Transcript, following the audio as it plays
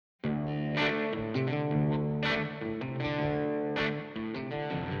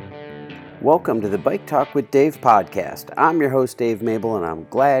Welcome to the Bike Talk with Dave podcast. I'm your host, Dave Mabel, and I'm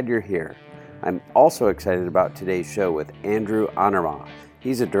glad you're here. I'm also excited about today's show with Andrew Onermaa.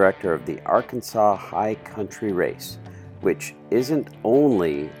 He's a director of the Arkansas High Country Race, which isn't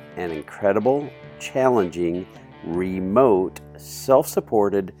only an incredible, challenging, remote,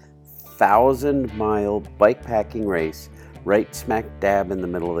 self-supported, 1,000-mile bikepacking race right smack dab in the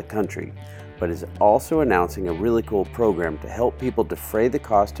middle of the country, but is also announcing a really cool program to help people defray the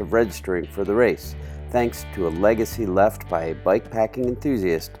cost of registering for the race, thanks to a legacy left by a bikepacking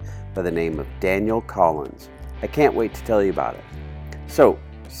enthusiast by the name of Daniel Collins. I can't wait to tell you about it. So,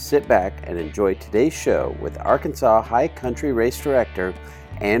 sit back and enjoy today's show with Arkansas High Country Race Director,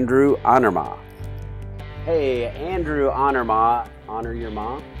 Andrew Onermaa. Hey, Andrew Onermaa. Honor your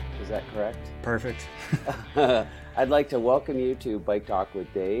mom, is that correct? Perfect. I'd like to welcome you to Bike Talk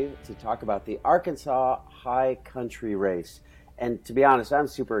with Dave to talk about the Arkansas High Country Race. And to be honest, I'm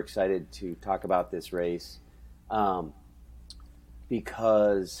super excited to talk about this race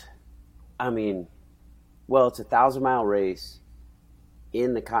because, it's a 1,000-mile race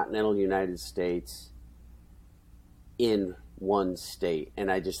in the continental United States in one state.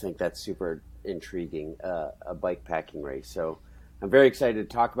 And I just think that's super intriguing, a bikepacking race. So I'm very excited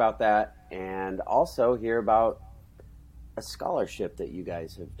to talk about that and also hear about a scholarship that you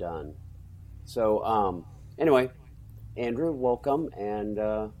guys have done. So anyway, Andrew, welcome, and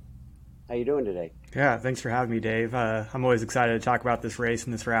how you doing today? Yeah, thanks for having me, Dave. I'm always excited to talk about this race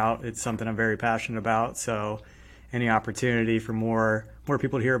and this route. It's something I'm very passionate about, so any opportunity for more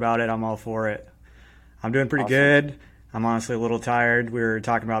people to hear about it, I'm all for it. I'm doing pretty good. I'm honestly a little tired. We were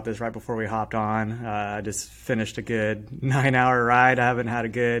talking about this right before we hopped on. I just finished a good 9-hour ride. I haven't had a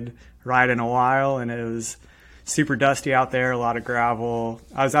good ride in a while, and it was super dusty out there, a lot of gravel.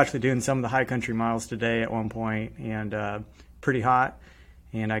 I was actually doing some of the high country miles today at one point, and pretty hot.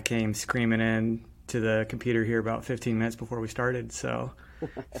 And I came screaming in to the computer here about 15 minutes before we started. So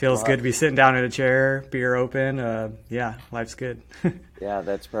feels good to be sitting down in a chair, beer open. Yeah, life's good. Yeah,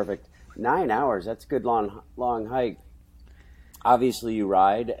 that's perfect. 9 hours, that's a good long hike. Obviously, you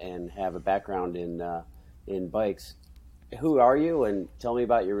ride and have a background in bikes. Who are you, and tell me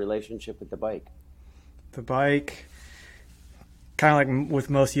about your relationship with the bike? The bike, kind of like with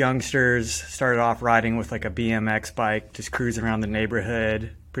most youngsters, started off riding with like a BMX bike, just cruising around the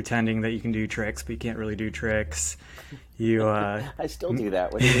neighborhood, pretending that you can do tricks, but you can't really do tricks. You, I still do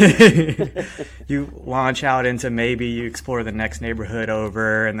that. What do you mean? You launch out into maybe you explore the next neighborhood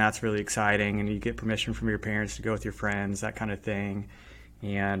over, and that's really exciting, and you get permission from your parents to go with your friends, that kind of thing.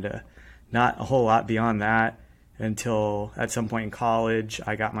 And not a whole lot beyond that until at some point in college,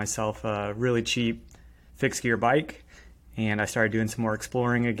 I got myself a really cheap fixed gear bike, and I started doing some more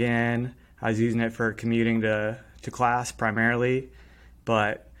exploring again. I was using it for commuting to class primarily,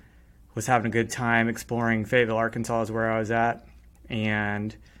 but was having a good time exploring. Fayetteville, Arkansas is where I was at,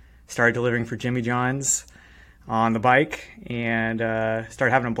 and started delivering for Jimmy John's on the bike, and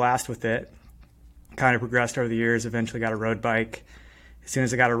started having a blast with it. Kind of progressed over the years, eventually got a road bike. As soon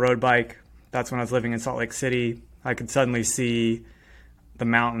as I got a road bike, that's when I was living in Salt Lake City. I could suddenly see the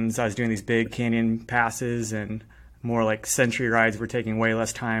mountains. I was doing these big canyon passes, and more like century rides were taking way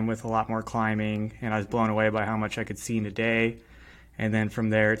less time with a lot more climbing, and I was blown away by how much I could see in a day. And then from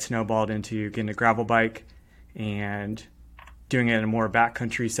there it snowballed into getting a gravel bike and doing it in a more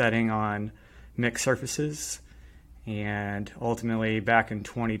backcountry setting on mixed surfaces. And ultimately back in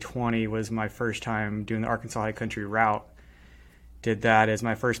 2020 was my first time doing the Arkansas High Country route. Did that as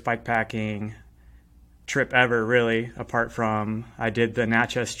my first bikepacking trip ever, really, apart from I did the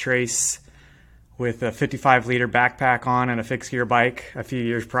Natchez Trace with a 55-liter backpack on and a fixed gear bike a few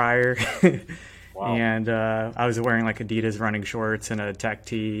years prior. Wow. And I was wearing like Adidas running shorts and a tech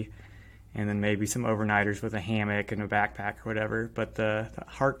tee, and then maybe some overnighters with a hammock and a backpack or whatever. But the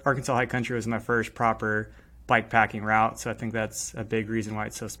Arkansas High Country was my first proper bikepacking route, so I think that's a big reason why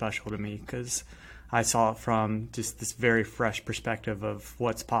it's so special to me, because I saw it from just this very fresh perspective of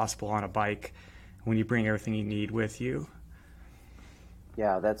what's possible on a bike when you bring everything you need with you.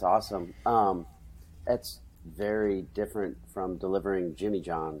 Yeah, that's awesome. That's very different from delivering Jimmy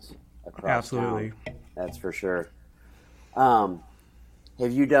John's across Absolutely. town. That's for sure. Have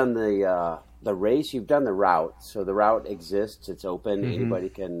you done the race? You've done the route. So the route exists. It's open. Mm-hmm. Anybody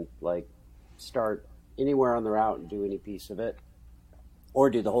can start anywhere on the route and do any piece of it, or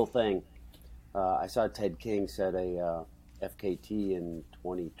do the whole thing. I saw Ted King set a FKT in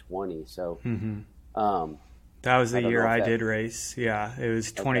 2020. So that was the year I did race. Yeah, it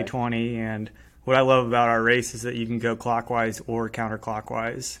was 2020. Okay. And what I love about our race is that you can go clockwise or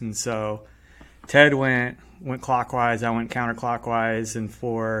counterclockwise. And so Ted went clockwise, I went counterclockwise, and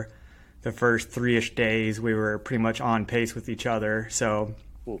for the first 3-ish days we were pretty much on pace with each other. So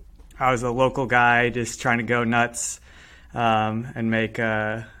I was a local guy just trying to go nuts and make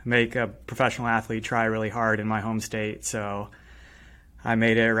a professional athlete try really hard in my home state. So I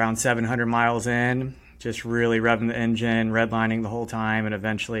made it around 700 miles in, just really revving the engine, redlining the whole time, and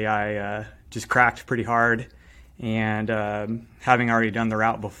eventually I just cracked pretty hard. And having already done the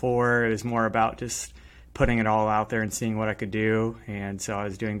route before, it was more about just putting it all out there and seeing what I could do. And so I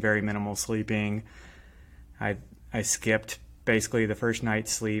was doing very minimal sleeping. I skipped basically the first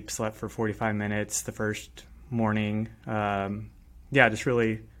night's sleep, slept for 45 minutes the first morning. Just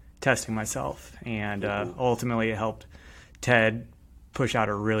really testing myself. And ultimately it helped Ted push out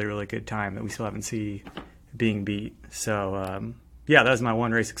a really, really good time that we still haven't seen being beat. So, that was my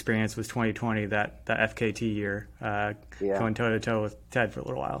one race experience, was 2020, that FKT year, going toe-to-toe with Ted for a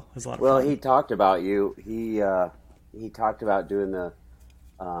little while. It was a lot of fun. Well, he talked about you. He talked about doing the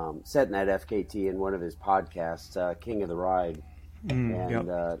setting that FKT in one of his podcasts, King of the Ride.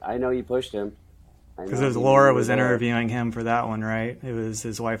 I know you pushed him. Because Laura was interviewing him for that one, right? It was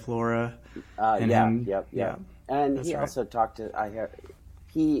his wife, Laura, and him. Yeah. And he also talked to,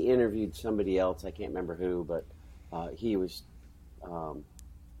 he interviewed somebody else, I can't remember who, but he was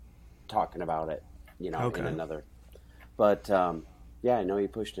talking about it, in another. But, I know you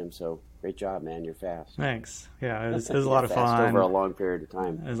pushed him, so great job, man. You're fast. Thanks. Yeah, it was a lot of fun. Over a long period of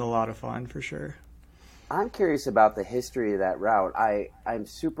time. It was a lot of fun, for sure. I'm curious about the history of that route. I'm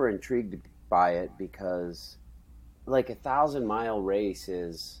super intrigued by it because, like, 1,000-mile race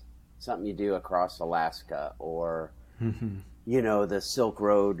is something you do across Alaska, or, the Silk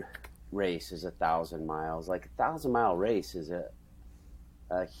Road race is 1,000 miles. Like, 1,000-mile race is a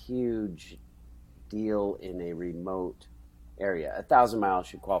huge deal in a remote area. 1,000 miles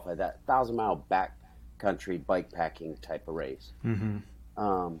should qualify that. 1,000-mile backcountry bikepacking type of race.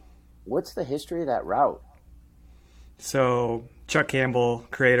 What's the history of that route? So Chuck Campbell,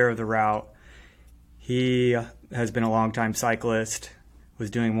 creator of the route, he has been a longtime cyclist, was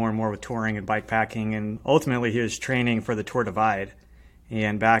doing more and more with touring and bikepacking, and ultimately he was training for the Tour Divide.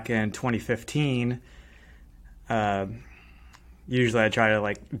 And back in 2015, usually I try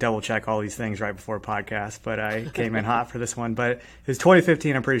to double check all these things right before a podcast, but I came in hot for this one. But it was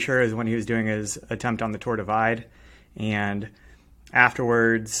 2015, I'm pretty sure, is when he was doing his attempt on the Tour Divide. And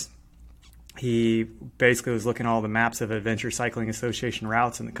afterwards, he basically was looking at all the maps of Adventure Cycling Association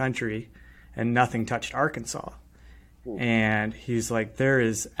routes in the country, and nothing touched Arkansas. And he's like, there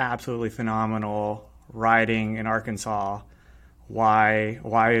is absolutely phenomenal riding in Arkansas. Why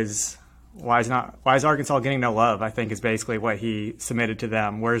is Arkansas getting no love? I think is basically what he submitted to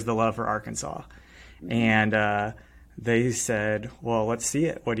them. Where's the love for Arkansas? And they said, well, let's see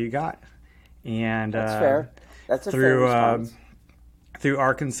it. What do you got? And that's fair. That's a fair response. Through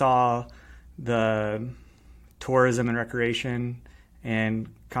Arkansas, the tourism and recreation in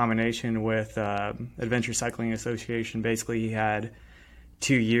combination with Adventure Cycling Association, basically he had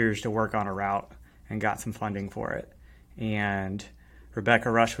 2 years to work on a route and got some funding for it. And Rebecca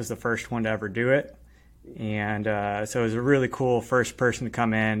Rush was the first one to ever do it. And so it was a really cool first person to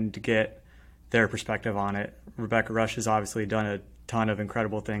come in to get their perspective on it. Rebecca Rush has obviously done a ton of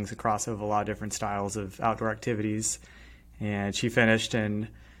incredible things across a lot of different styles of outdoor activities. And she finished, and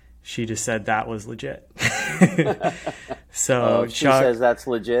she just said that was legit. So if she says that's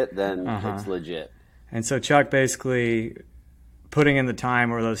legit, then it's legit. And so Chuck basically, putting in the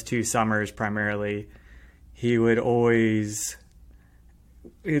time over those 2 summers primarily, he would always,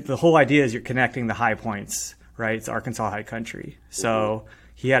 the whole idea is you're connecting the high points, right? It's Arkansas high country. So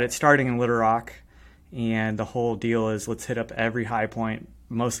he had it starting in Little Rock, and the whole deal is let's hit up every high point.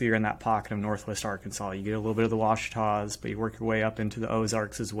 Mostly you're in that pocket of northwest Arkansas. You get a little bit of the Ouachitas, but you work your way up into the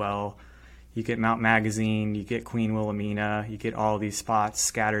Ozarks as well. You get Mount Magazine, you get Queen Wilhelmina, you get all these spots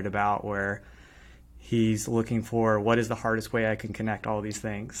scattered about where he's looking for what is the hardest way I can connect all these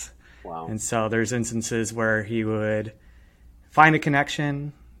things. Wow. And so there's instances where he would find a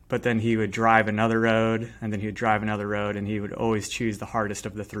connection, but then he would drive another road, and then he would drive another road, and he would always choose the hardest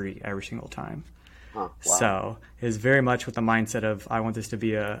of the 3 every single time. Wow. So it's very much with the mindset of I want this to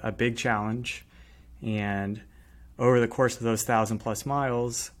be a big challenge. And over the course of those 1,000+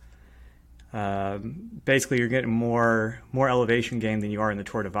 miles, basically you're getting more elevation gain than you are in the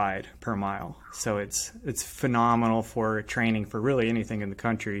Tour Divide per mile. So it's phenomenal for training for really anything in the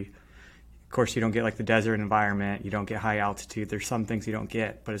country. Of course, you don't get the desert environment. You don't get high altitude. There's some things you don't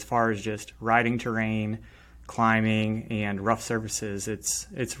get. But as far as just riding terrain, climbing, and rough surfaces,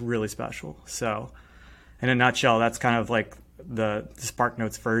 it's really special. So in a nutshell, that's kind of the Spark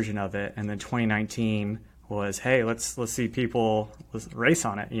Notes version of it. And then 2019 was, hey, let's see people, let's race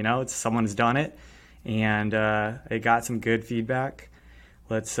on it. It's someone's done it, and it got some good feedback.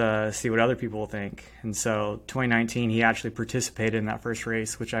 Let's see what other people think. And so 2019, he actually participated in that first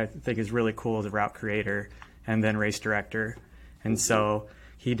race, which I think is really cool as a route creator and then race director. And so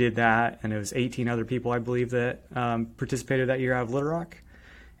he did that, and it was 18 other people, I believe, that participated that year out of Little Rock.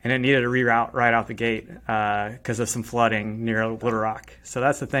 And it needed a reroute right out the gate because of some flooding near Little Rock. So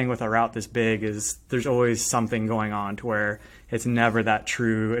that's the thing with a route this big, is there's always something going on to where it's never that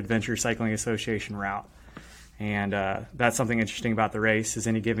true Adventure Cycling Association route. And that's something interesting about the race, is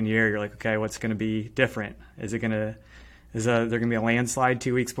any given year you're like, okay, what's going to be different? Is there going to be a landslide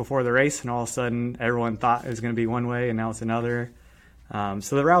 2 weeks before the race, and all of a sudden everyone thought it was going to be one way and now it's another?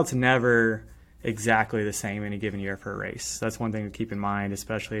 So the route's never exactly the same any given year for a race. That's one thing to keep in mind,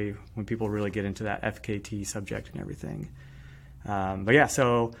 especially when people really get into that FKT subject and everything. But yeah,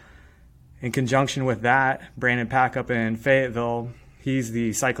 so in conjunction with that, Brandon Pack up in Fayetteville, he's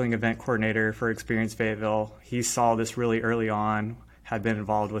the cycling event coordinator for Experience Fayetteville. He saw this really early on, had been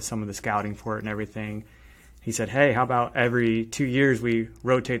involved with some of the scouting for it and everything. He said, hey, how about every 2 years we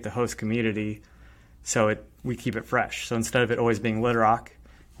rotate the host community so we keep it fresh. So instead of it always being Little Rock,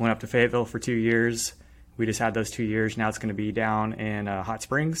 went up to Fayetteville for 2 years. We just had those 2 years. Now it's going to be down in Hot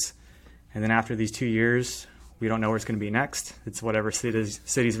Springs. And then after these 2 years, we don't know where it's going to be next. It's whatever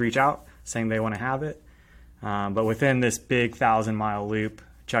cities reach out saying they want to have it. But within this big 1,000-mile loop,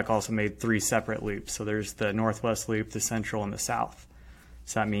 Chuck also made 3 separate loops. So there's the Northwest Loop, the Central, and the South.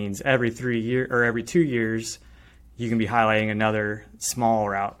 So that means every 2 years, you can be highlighting another small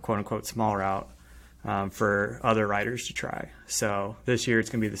route, quote-unquote small route, for other riders to try. So this year it's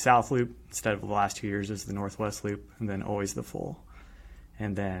going to be the South Loop instead of the last 2 years is the Northwest Loop, and then always the full.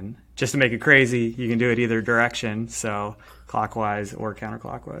 And then just to make it crazy, you can do it either direction, so clockwise or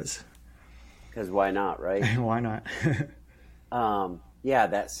counterclockwise. Because why not, right? Why not? Yeah,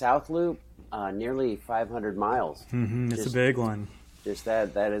 that South Loop, nearly 500 miles. Mm-hmm. It's a big one. Just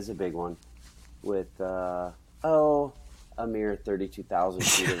that is a big one with, a mere 32,000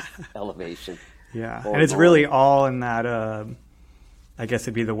 feet of elevation. Yeah, and it's really all in that, I guess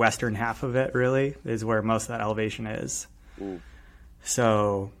it'd be the western half of it, really, is where most of that elevation is. Ooh.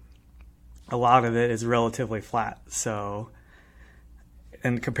 So a lot of it is relatively flat. So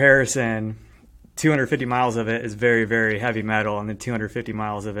in comparison, 250 miles of it is very, very heavy metal, and then 250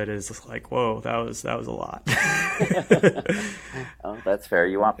 miles of it is like, whoa, that was a lot. Oh, that's fair.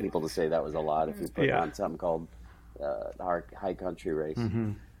 You want people to say that was a lot if you put on something called our high country race.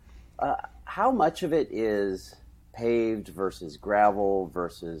 Mm-hmm. How much of it is paved versus gravel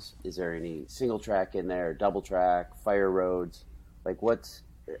versus, is there any single track in there, double track, fire roads? Like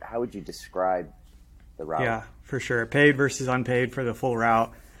how would you describe the route? Yeah, for sure. Paved versus unpaved for the full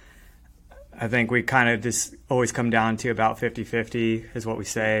route. I think we kind of just always come down to about 50-50 is what we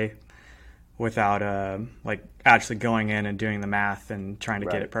say, without actually going in and doing the math and trying to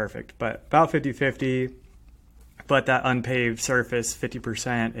get it perfect. But about 50-50. But that unpaved surface,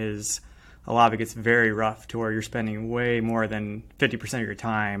 50%, is a lot of it gets very rough to where you're spending way more than 50% of your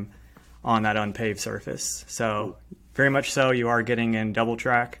time on that unpaved surface. So very much so, you are getting in double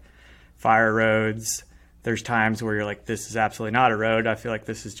track, fire roads. There's times where you're like, this is absolutely not a road. I feel like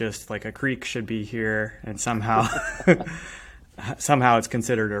this is just like a creek should be here, and somehow it's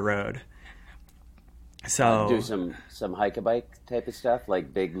considered a road. So do some hike-a-bike type of stuff,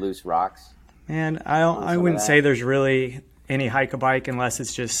 like big loose rocks. And I wouldn't say there's really any hike-a-bike unless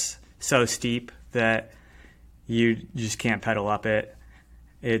it's just so steep that you just can't pedal up it.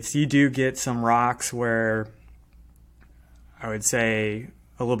 You do get some rocks where I would say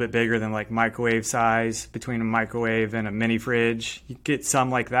a little bit bigger than like microwave size, between a microwave and a mini fridge. You get some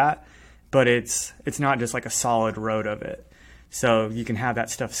like that, but it's not just like a solid road of it. So you can have that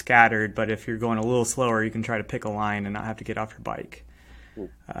stuff scattered, but if you're going a little slower, you can try to pick a line and not have to get off your bike.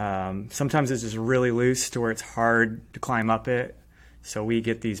 Sometimes it's just really loose to where it's hard to climb up it. So we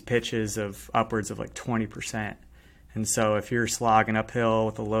get these pitches of upwards of like 20%. And so if you're slogging uphill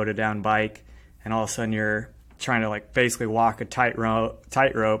with a loaded down bike and all of a sudden you're trying to like basically walk a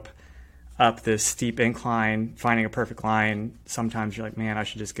tightrope up this steep incline, finding a perfect line, sometimes you're like, man, I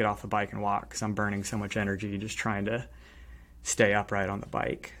should just get off the bike and walk because I'm burning so much energy just trying to stay upright on the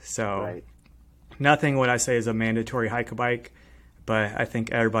bike. So nothing what I say is a mandatory hike-a-bike, but I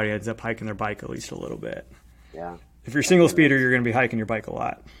think everybody ends up hiking their bike at least a little bit. Yeah. If you're single speeder, you're going to be hiking your bike a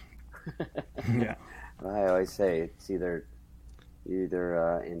lot. Yeah. I always say it's either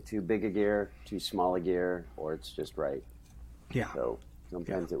in too big a gear, too small a gear, or it's just right. Yeah. So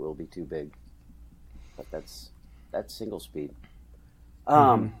sometimes it will be too big, but that's single speed.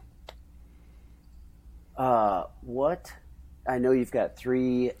 What? I know you've got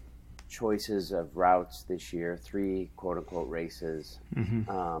 3 choices of routes this year, 3 quote unquote races, and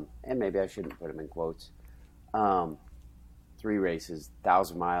maybe I shouldn't put them in quotes. 3 races: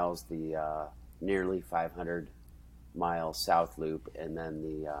 1,000 miles, the nearly 500-mile South Loop, and then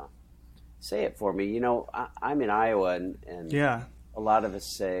the say it for me. You know, I'm in Iowa, and Yeah. a lot of us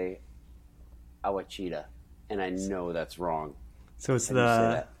say Ouachita, and I know that's wrong. So it's How do you say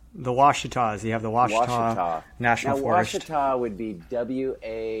that? the Washitas. You have the Washita, Washita National now, Forest. Washita would be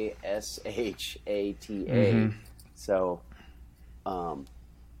Washata. So,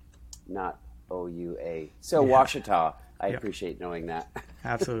 not OUA. So, Washita. I appreciate knowing that.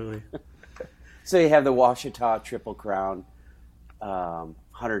 Absolutely. So, you have the Washita Triple Crown,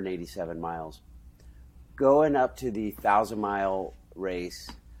 187 miles. Going up to the 1,000-mile race,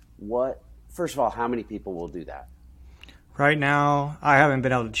 first of all, how many people will do that? Right now, I haven't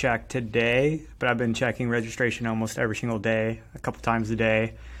been able to check today, but I've been checking registration almost every single day, a couple times a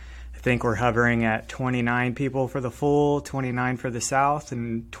day. I think we're hovering at 29 people for the full, 29 for the South,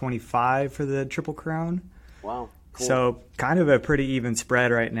 and 25 for the Triple Crown. Wow, cool. So kind of a pretty even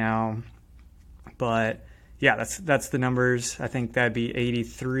spread right now. But yeah, that's the numbers. I think that'd be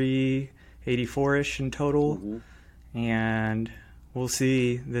 83, 84-ish in total. And we'll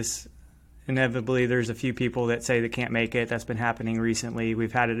see this. Inevitably, there's a few people that say they can't make it. That's been happening recently.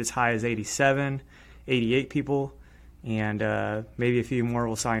 We've had it as high as 87, 88 people, and maybe a few more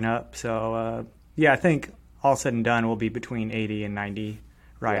will sign up. So, I think all said and done, we'll be between 80 and 90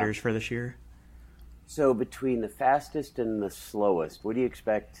 riders for this year. So between the fastest and the slowest, what do you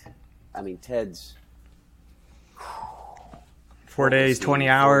expect? I mean, Ted's 4 days, 20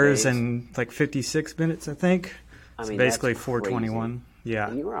 hours, 4 days. and like 56 minutes, I think. I mean, so basically that's 4:21. crazy. Yeah.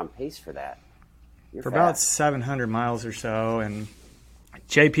 And you were on pace for that. You're for fast. about 700 miles or so. And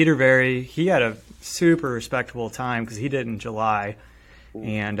Jay Peterberry, he had a super respectable time because he did it in July.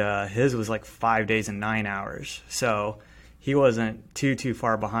 And his was like 5 days and 9 hours. So he wasn't too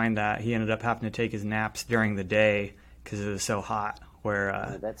far behind that. He ended up having to take his naps during the day because it was so hot.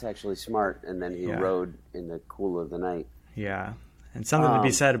 That's actually smart. And then he rode in the cool of the night. Yeah. And something to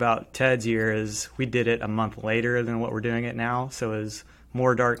be said about Ted's year is we did it a month later than what we're doing it now. So it was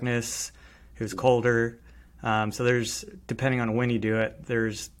more darkness. It was colder. So there's, depending on when you do it,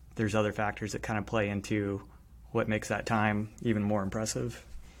 there's other factors that kind of play into what makes that time even more impressive.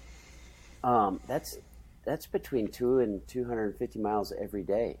 That's between 2 and 250 miles every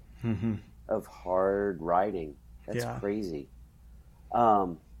day of hard riding. That's crazy.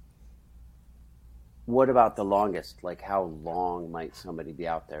 What about the longest? Like, how long might somebody be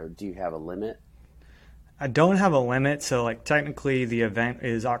out there? Do you have a limit? I don't have a limit. So, like, technically the event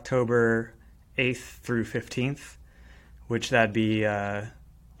is October 8th through 15th, which that'd be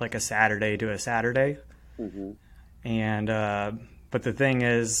like a Saturday to a Saturday. And but the thing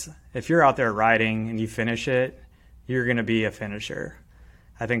is, if you're out there riding and you finish it, you're going to be a finisher.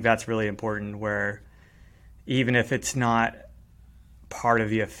 I think that's really important, where even if it's not part of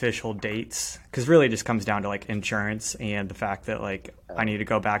the official dates, because really it just comes down to like insurance and the fact that like I need to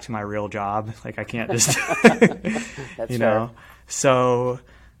go back to my real job. Like I can't just That's you know fair. So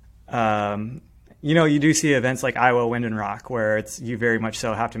you do see events like Iowa Wind and Rock where it's you very much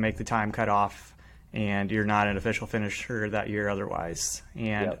so have to make the time cut off and you're not an official finisher that year otherwise.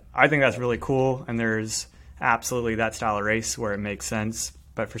 And I think that's really cool, and there's absolutely that style of race where it makes sense.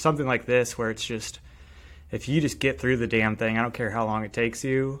 But for something like this where it's just, if you just get through the damn thing, I don't care how long it takes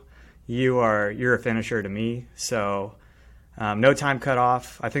you, you're a finisher to me. So no time cut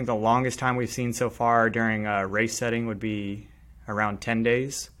off. I think the longest time we've seen so far during a race setting would be around 10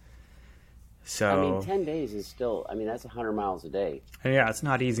 days. So I mean, 10 days is still, that's 100 miles a day. Yeah, it's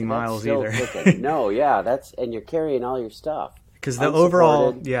not easy miles still either. cooking. No, and you're carrying all your stuff. Because the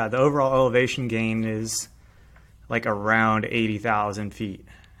overall elevation gain is like around 80,000 feet.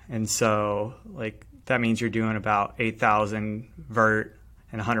 And so like that means you're doing about 8,000 vert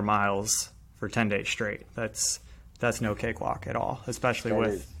and 100 miles for 10 days straight. That's no cakewalk at all, especially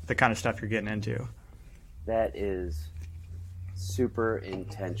with the kind of stuff you're getting into. That is super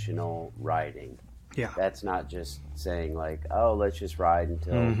intentional riding. Yeah. That's not just saying like, oh, let's just ride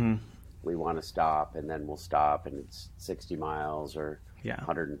until we want to stop, and then we'll stop and it's 60 miles or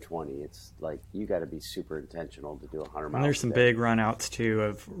 120. It's like you got to be super intentional to do 100 miles. And there's some big run-outs too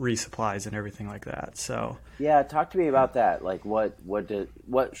of resupplies and everything like that. So yeah, talk to me about that. Like what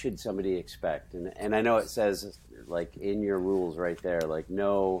should somebody expect? And I know it says like in your rules right there, like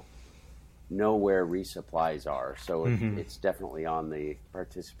know where resupplies are. So it's definitely on the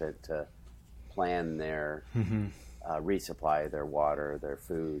participant to plan their resupply, their water, their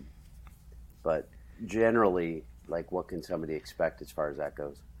food. But generally, like, what can somebody expect as far as that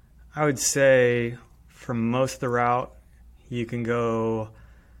goes? I would say for most of the route, you can go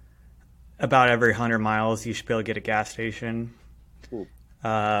about every 100 miles. You should be able to get a gas station.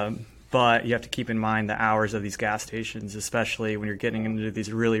 But you have to keep in mind the hours of these gas stations, especially when you're getting into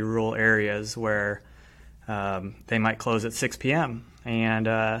these really rural areas where they might close at 6 p.m. And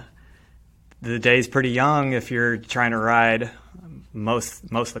the day's pretty young if you're trying to ride most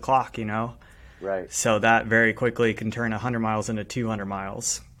of the clock, you know. Right. So that very quickly can turn 100 miles into 200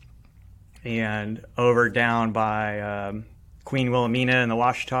 miles. And over down by Queen Wilhelmina and the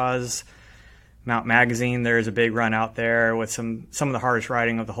Washitas, Mount Magazine, there's a big run out there with some of the hardest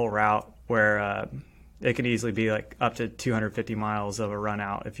riding of the whole route, where it could easily be like up to 250 miles of a run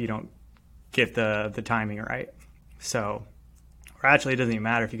out if you don't get the timing right. So, or actually, it doesn't even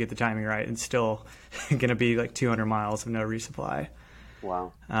matter if you get the timing right. It's still going to be like 200 miles of no resupply.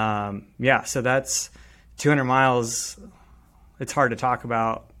 Wow. Yeah, so that's 200 miles. It's hard to talk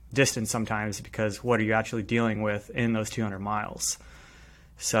about distance sometimes because what are you actually dealing with in those 200 miles?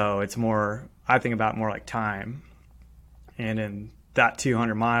 So it's more, I think about more like time. And in that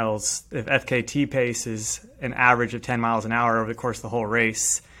 200 miles, if FKT pace is an average of 10 miles an hour over the course of the whole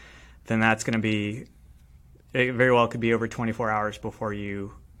race, then that's going to be, it very well could be over 24 hours before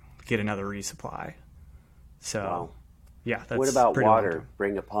you get another resupply. So, wow. Yeah, that's what about pretty water? long.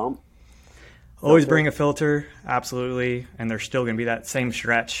 Bring a pump? Always bring a filter, absolutely. And there's still going to be that same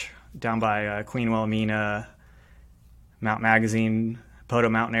stretch down by Queen Wilhelmina, Mount Magazine, Poto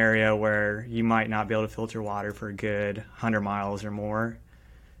Mountain area where you might not be able to filter water for a good 100 miles or more.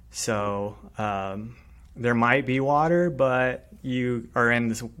 So there might be water, but you are in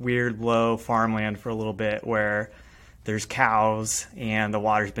this weird low farmland for a little bit where there's cows and the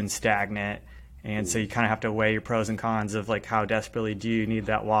water's been stagnant. And so you kind of have to weigh your pros and cons of like how desperately do you need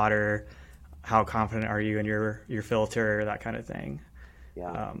that water, how confident are you in your filter, that kind of thing.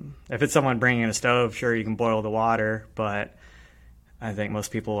 Yeah. If it's someone bringing in a stove, sure, you can boil the water, but I think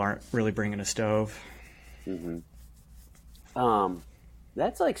most people aren't really bringing a stove. Mm-hmm.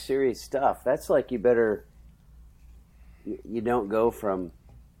 That's like serious stuff. That's like you don't go from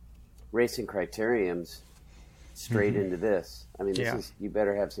racing criteriums straight into this. I mean, this is, you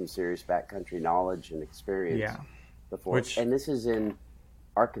better have some serious backcountry knowledge and experience before. And this is in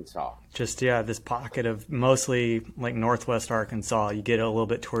Arkansas. Just, this pocket of mostly like northwest Arkansas. You get a little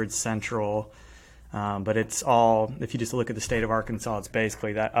bit towards central, but it's all, if you just look at the state of Arkansas, it's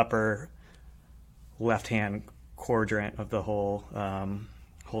basically that upper left-hand quadrant of the whole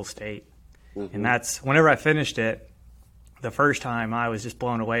state. Mm-hmm. And that's, whenever I finished it, the first time I was just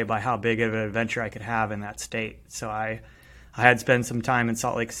blown away by how big of an adventure I could have in that state. So I had spent some time in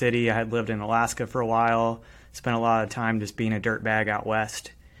Salt Lake City. I had lived in Alaska for a while, spent a lot of time just being a dirtbag out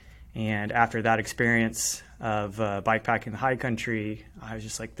west. And after that experience of bikepacking the high country, I was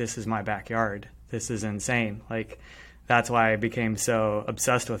just like, this is my backyard. This is insane. Like, that's why I became so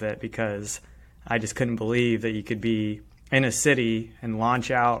obsessed with it, because I just couldn't believe that you could be in a city and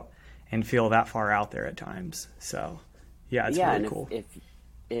launch out and feel that far out there at times. So, yeah, it's really cool.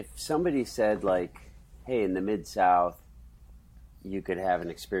 If somebody said, like, hey, in the Mid-South, you could have an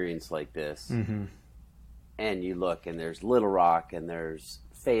experience like this, mm-hmm. and you look, and there's Little Rock, and there's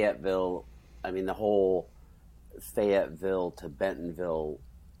Fayetteville, I mean, the whole Fayetteville to Bentonville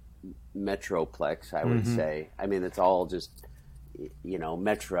metroplex, I would mm-hmm. say. I mean, it's all just,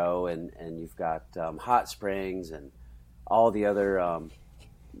 metro, and you've got Hot Springs and all the other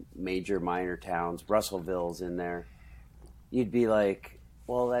major minor towns. Russellville's in there. You'd be like,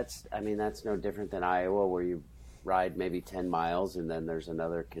 well, that's no different than Iowa, where you ride maybe 10 miles and then there's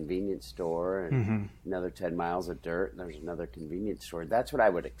another convenience store and mm-hmm. another 10 miles of dirt and there's another convenience store. That's what I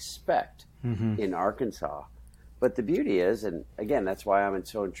would expect mm-hmm. in Arkansas. But the beauty is, and again, that's why I'm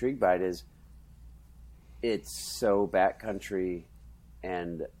so intrigued by it, is it's so backcountry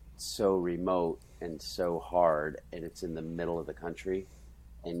and so remote and so hard, and it's in the middle of the country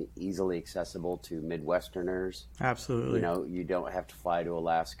and easily accessible to Midwesterners. Absolutely. You don't have to fly to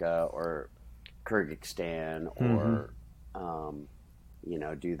Alaska or Kyrgyzstan or, mm-hmm.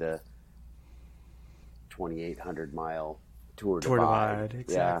 Do the 2,800 mile Tour Divide.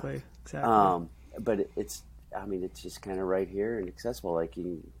 Exactly. Yeah. Exactly. But it's just kind of right here and accessible. Like,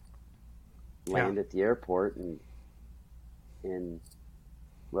 you land at the airport and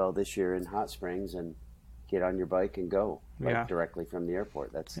this year in Hot Springs, and get on your bike and go directly from the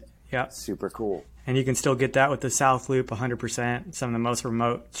airport. That's super cool. And you can still get that with the South Loop 100%. Some of the most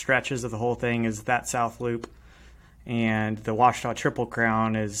remote stretches of the whole thing is that South Loop. And the Washita Triple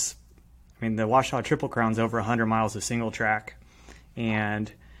Crown is, the Washita Triple Crown is over 100 miles of single track.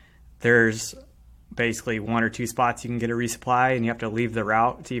 And there's basically one or two spots you can get a resupply, and you have to leave the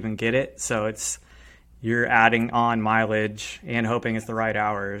route to even get it. So you're adding on mileage and hoping it's the right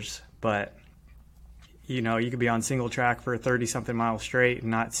hours. But you could be on single track for 30 something miles straight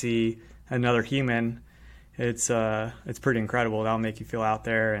and not see another human. It's pretty incredible. That'll make you feel out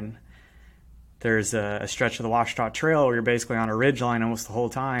there. And there's a stretch of the Washita Trail where you're basically on a ridge line almost the whole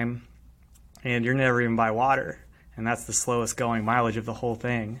time, and you're never even by water. And that's the slowest going mileage of the whole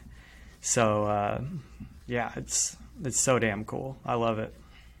thing. So, it's so damn cool. I love it.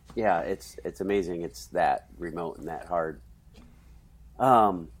 Yeah, it's amazing. It's that remote and that hard.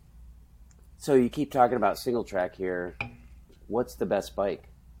 So you keep talking about single track here. What's the best bike?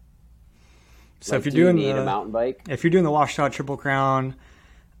 So if you're do doing you need a mountain bike? If you're doing the Washita Triple Crown,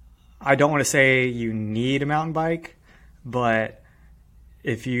 I don't want to say you need a mountain bike, but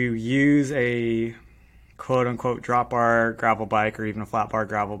if you use a quote-unquote drop bar gravel bike or even a flat bar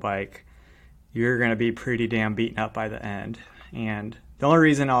gravel bike, you're going to be pretty damn beaten up by the end. And the only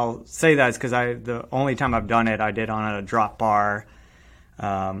reason I'll say that is because the only time I've done it, I did on a drop bar,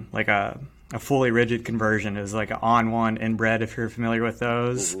 like a fully rigid conversion. It was like an on-one inbred, if you're familiar with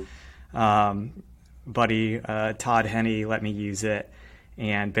those. Buddy Todd Henney let me use it.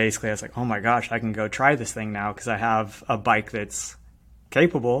 And basically I was like, oh my gosh, I can go try this thing now because I have a bike that's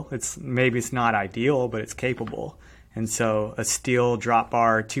capable. Maybe it's not ideal, but it's capable. And so a steel drop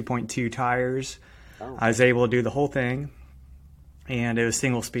bar 2.2 tires, I was able to do the whole thing. And it was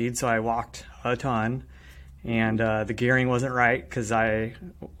single speed, so I walked a ton. And the gearing wasn't right because I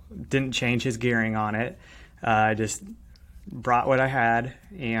didn't change his gearing on it. I just brought what I had,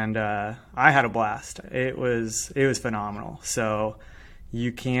 and I had a blast. It was phenomenal. So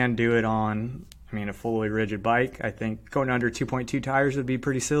you can do it on, a fully rigid bike. I think going under 2.2 tires would be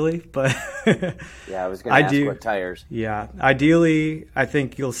pretty silly, but yeah, I was going to ask what tires. Yeah, ideally, I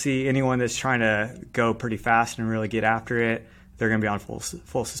think you'll see anyone that's trying to go pretty fast and really get after it, they're going to be on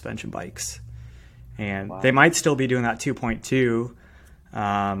full suspension bikes. And they might still be doing that 2.2,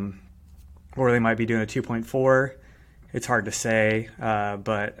 or they might be doing a 2.4. It's hard to say,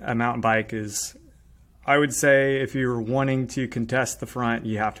 but a mountain bike is, I would say, if you're wanting to contest the front,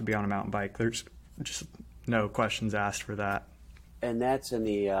 you have to be on a mountain bike. There's just no questions asked for that. And that's in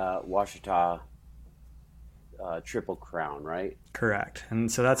the Washita Triple Crown, right? Correct.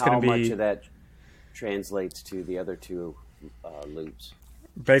 And so that's going to be... How much of that translates to the other two loops?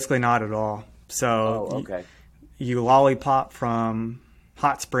 Basically not at all. So you lollipop from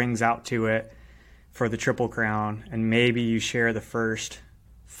Hot Springs out to it for the Triple Crown, and maybe you share the first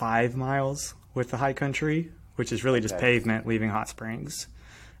 5 miles with the high country, which is really just pavement leaving Hot Springs.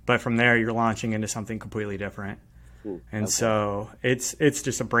 But from there, you're launching into something completely different. So it's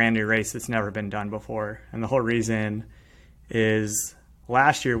just a brand new race that's never been done before. And the whole reason is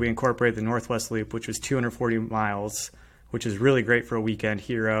last year we incorporated the Northwest Loop, which was 240 miles, which is really great for a weekend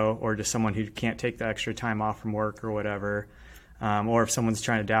hero or just someone who can't take the extra time off from work or whatever. Or if someone's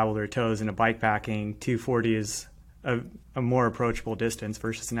trying to dabble their toes into bike packing, 240 is a more approachable distance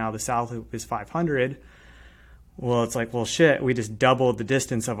versus now the South Loop is 500. Well, it's like, well, shit, we just doubled the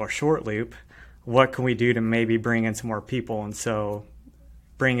distance of our short loop. What can we do to maybe bring in some more people? And so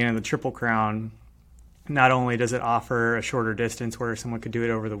bringing in the Triple Crown, not only does it offer a shorter distance where someone could do it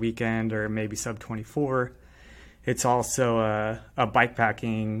over the weekend or maybe sub 24, it's also a bike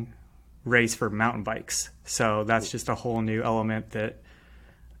packing race for mountain bikes. So that's just a whole new element that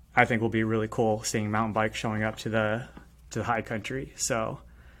I think will be really cool, seeing mountain bikes showing up to the high country. So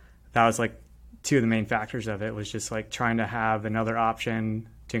that was like two of the main factors of it, was just like trying to have another option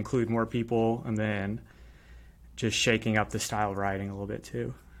to include more people, and then just shaking up the style of riding a little bit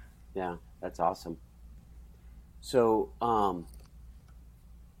too. Yeah, that's awesome. So,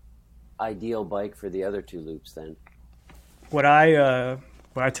 ideal bike for the other two loops then? What I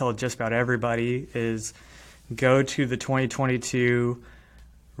tell just about everybody is go to the 2022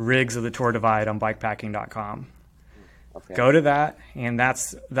 rigs of the Tour Divide on bikepacking.com. Okay. Go to that, and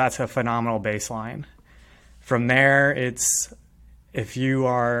that's a phenomenal baseline. From there, it's, if you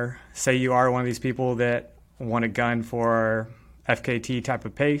are, say you are one of these people that want a gun for FKT type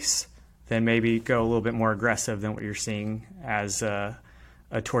of pace, then maybe go a little bit more aggressive than what you're seeing as a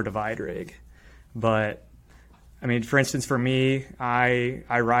Tour Divide rig. But I mean, for instance, for me, I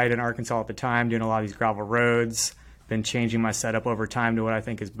ride in Arkansas at the time, doing a lot of these gravel roads, been changing my setup over time to what I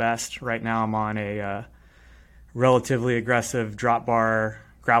think is best. Right now I'm on a relatively aggressive drop bar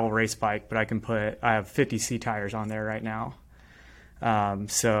gravel race bike, but I have 50C tires on there right now.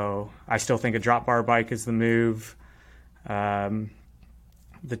 So I still think a drop bar bike is the move.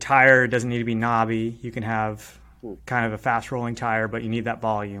 The tire doesn't need to be knobby. You can have kind of a fast rolling tire, but you need that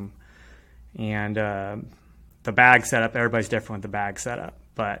volume. And the bag setup, everybody's different with the bag setup,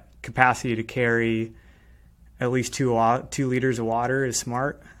 but capacity to carry at least 2 liters of water is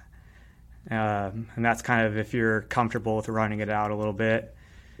smart. And that's kind of if you're comfortable with running it out a little bit.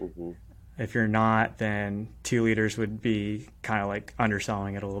 Mm-hmm. If you're not, then 2 liters would be kind of like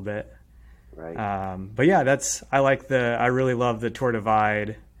underselling it a little bit. Right. But yeah, I really love the Tour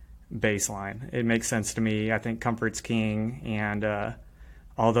Divide baseline. It makes sense to me. I think comfort's king. And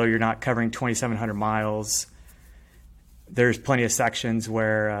although you're not covering 2,700 miles, there's plenty of sections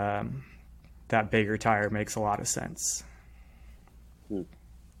where that bigger tire makes a lot of sense.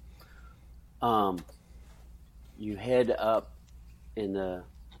 You head up in the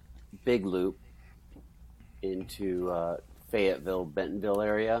big loop into Fayetteville, Bentonville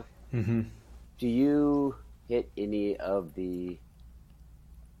area. Mm-hmm. Do you hit any of the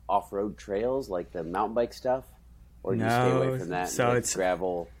off-road trails, like the mountain bike stuff, or do you stay away from that? So it's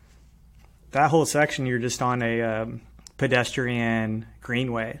gravel. That whole section, you're just on a pedestrian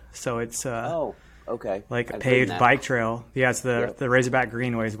greenway, so it's okay, like a paved bike trail. Yeah, it's the Razorback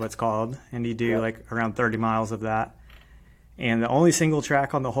Greenway is what's called, and you do like around 30 miles of that. And the only single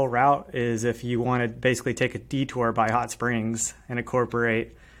track on the whole route is if you want to basically take a detour by Hot Springs and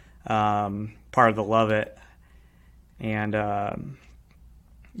incorporate part of the Lovett. And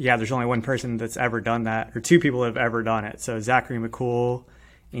there's only one person that's ever done that, or 2 people have ever done it. So Zachary McCool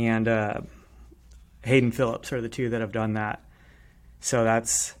and Hayden Phillips are the 2 that have done that. So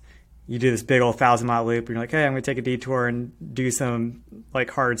you do this big old 1,000-mile loop, and you're like, hey, I'm going to take a detour and do some like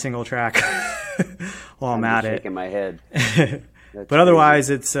hard single track while I'm at it. Shaking my head. But otherwise,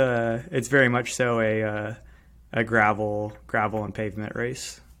 it's very much so a gravel and pavement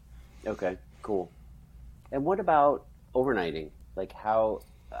race. Okay, cool. And what about overnighting? Like how,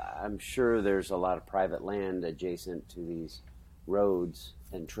 I'm sure there's a lot of private land adjacent to these roads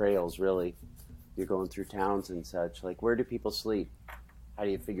and trails, really. You're going through towns and such. Like, where do people sleep? How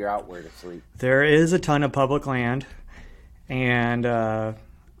do you figure out where to sleep? There is a ton of public land. And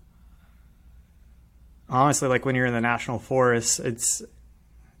honestly, like when you're in the national forest, it's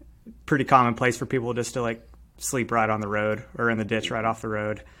pretty commonplace for people just to like sleep right on the road or in the ditch right off the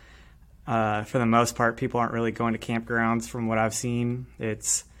road. For the most part, people aren't really going to campgrounds from what I've seen.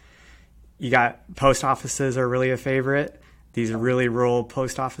 You got post offices are really a favorite. These really rural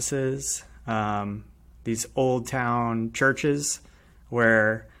post offices, these old town churches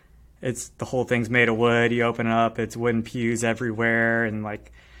where the whole thing's made of wood. You open it up, it's wooden pews everywhere, and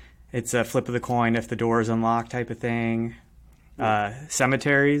like it's a flip of the coin if the door is unlocked type of thing.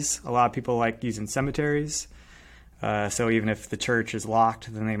 Cemeteries, a lot of people like using cemeteries. So even if the church is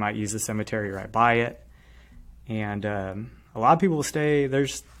locked, then they might use the cemetery right by it. And a lot of people will stay.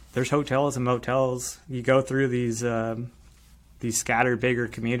 There's hotels and motels. You go through these scattered bigger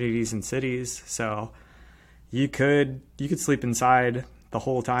communities and cities. So you could sleep inside the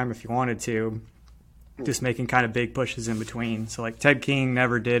whole time if you wanted to, just making kind of big pushes in between. So like Ted King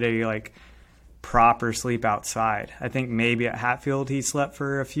never did a like proper sleep outside. I think maybe at Hatfield he slept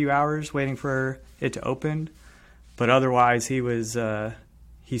for a few hours waiting for it to open. But otherwise, he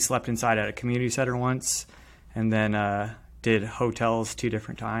slept inside at a community center once, and then did hotels 2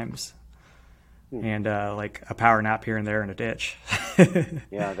 different times, and like a power nap here and there in a ditch.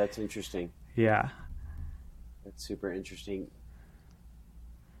 Yeah, that's interesting. Yeah, that's super interesting.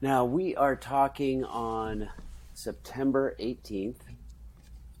 Now we are talking on September 18th,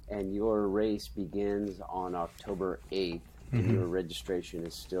 and your race begins on October 8th, and your registration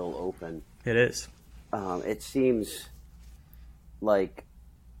is still open. It is. It seems like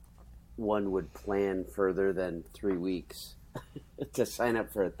one would plan further than 3 weeks to sign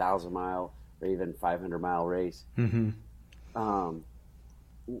up for a 1,000-mile or even 500-mile race. Mm-hmm.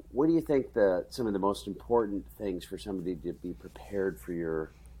 What do you think some of the most important things for somebody to be prepared for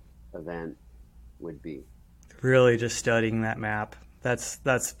your event would be? Really just studying that map. That's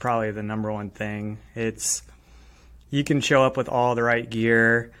probably the number one thing. You can show up with all the right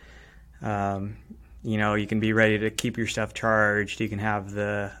gear. You can be ready to keep your stuff charged. You can have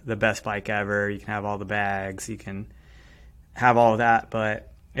the best bike ever. You can have all the bags. You can have all of that.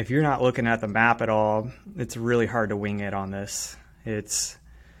 But if you're not looking at the map at all, it's really hard to wing it on this.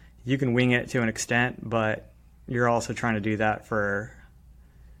 You can wing it to an extent, but you're also trying to do that for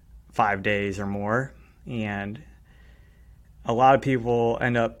 5 days or more. And a lot of people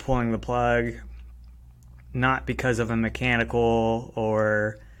end up pulling the plug, not because of a mechanical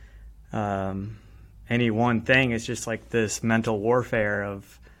or any one thing. It's just like this mental warfare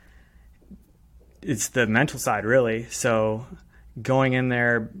it's the mental side really. So going in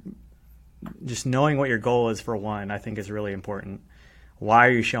there, just knowing what your goal is for one, I think is really important. why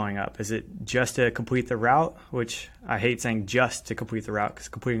are you showing up? Is it just to complete the route? Which I hate saying just to complete the route, because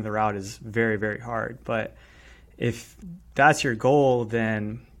completing the route is very, very hard. But if that's your goal,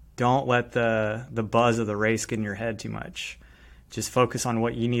 then don't let the buzz of the race get in your head too much. Just focus on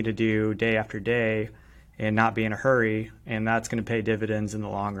what you need to do day after day and not be in a hurry, and that's going to pay dividends in the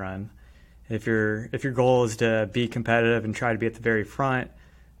long run. If your goal is to be competitive and try to be at the very front,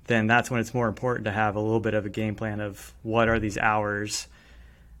 then that's when it's more important to have a little bit of a game plan of what are these hours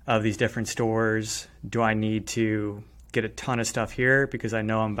of these different stores. Do I need to get a ton of stuff here because I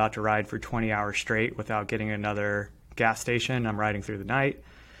know I'm about to ride for 20 hours straight without getting another gas station? I'm riding through the night.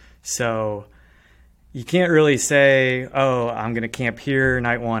 So you can't really say, oh, I'm going to camp here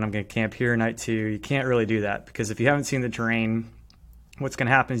night 1, I'm going to camp here night 2. You can't really do that, because if you haven't seen the terrain, what's going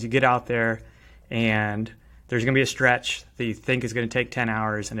to happen is you get out there and there's going to be a stretch that you think is going to take 10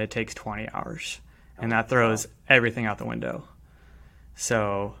 hours and it takes 20 hours. And that throws everything out the window.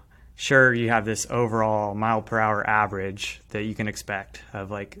 So sure, you have this overall mile per hour average that you can expect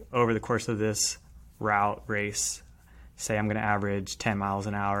of, like, over the course of this route race, say I'm going to average 10 miles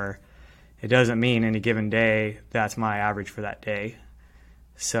an hour. It doesn't mean any given day that's my average for that day.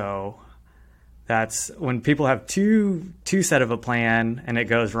 So that's when people have two set of a plan and it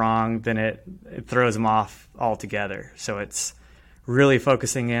goes wrong, then it throws them off altogether. So it's really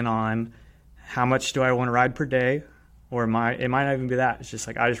focusing in on how much do I want to ride per day, or it might not even be that. It's just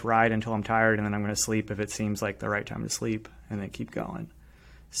like I just ride until I'm tired, and then I'm going to sleep if it seems like the right time to sleep, and then keep going.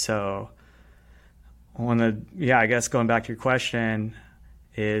 So I guess going back to your question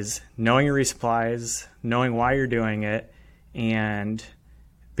is knowing your resupplies, knowing why you're doing it, and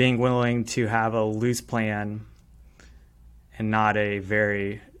being willing to have a loose plan and not a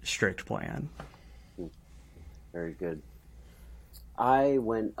very strict plan. Very good. I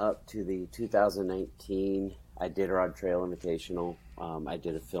went up to the 2019 Iditarod Trail Invitational. I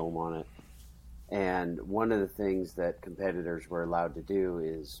did a film on it. And one of the things that competitors were allowed to do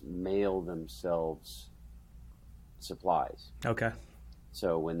is mail themselves supplies. Okay.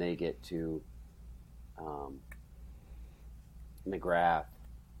 So when they get to McGrath,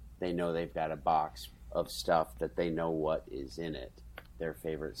 they know they've got a box of stuff that they know what is in it, their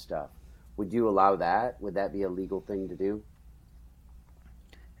favorite stuff. Would you allow that? Would that be a legal thing to do?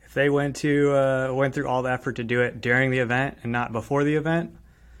 If they went through all the effort to do it during the event and not before the event,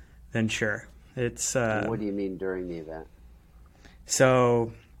 then sure. It's what do you mean during the event?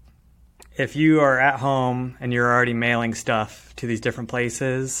 So if you are at home and you're already mailing stuff to these different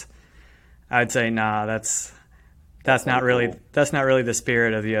places, I'd say nah, that's not really cool. That's not really the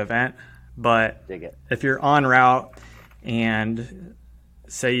spirit of the event. But if you're en route and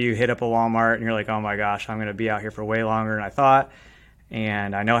say you hit up a Walmart and you're like, oh my gosh, I'm going to be out here for way longer than I thought,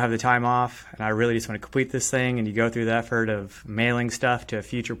 and I know I have the time off, and I really just want to complete this thing, and you go through the effort of mailing stuff to a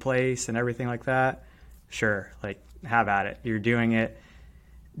future place and everything like that, sure, like, have at it. You're doing it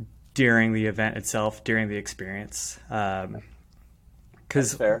during the event itself, during the experience.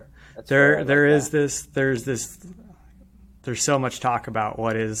 Because there's so much talk about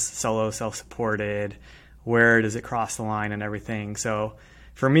what is solo self-supported, where does it cross the line and everything. So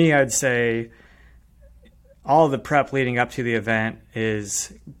for me, I'd say all of the prep leading up to the event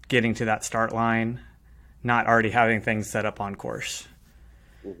is getting to that start line, not already having things set up on course.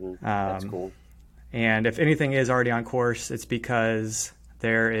 Mm-hmm. That's cool. And if anything is already on course, it's because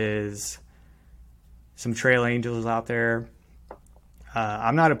there is some trail angels out there.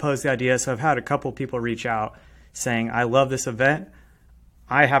 I'm not opposed to the idea, so I've had a couple people reach out saying, I love this event.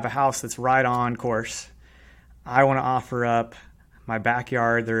 I have a house that's right on course. I want to offer up my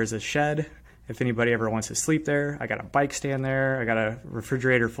backyard. There is a shed if anybody ever wants to sleep there. I got a bike stand there. I got a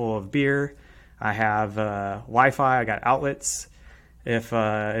refrigerator full of beer. I have Wi-Fi. I got outlets. If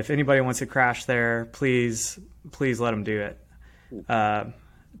anybody wants to crash there, please let them do it.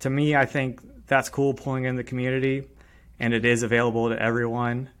 To me, I think that's cool, pulling in the community, and it is available to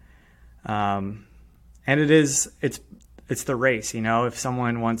everyone. And it's the race, you know. If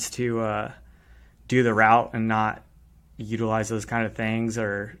someone wants to do the route and not utilize those kind of things,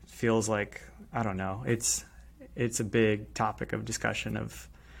 or feels like, I don't know, it's a big topic of discussion of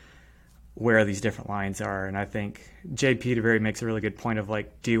where these different lines are. And I think JP DeVary makes a really good point of,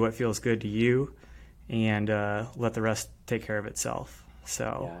 like, do what feels good to you and let the rest take care of itself.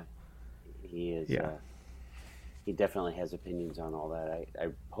 So yeah, he is. Yeah. He definitely has opinions on all that. I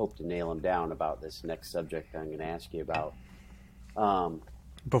hope to nail him down about this next subject I'm going to ask you about.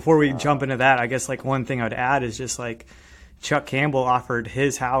 Before we jump into that, I guess, like, one thing I would add is just, like, Chuck Campbell offered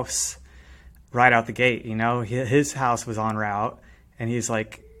his house right out the gate. You know, his house was en route, and he's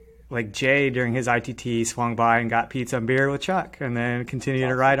like, like Jay during his ITT swung by and got pizza and beer with Chuck and then continued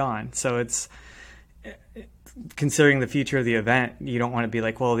to ride on. So it's considering the future of the event, you don't want to be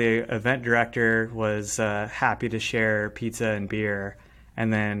like, well, the event director was happy to share pizza and beer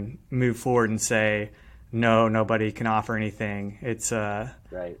and then move forward and say, no, nobody can offer anything. It's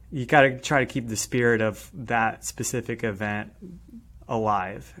right. You got to try to keep the spirit of that specific event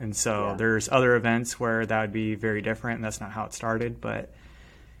alive. And so there's other events where that would be very different, and that's not how it started. But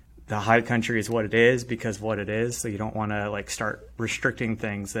the high country is what it is because of what it is. So you don't want to like start restricting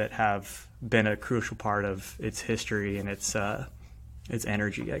things that have been a crucial part of its history and its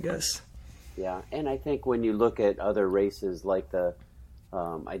energy, I guess. Yeah, and I think when you look at other races like the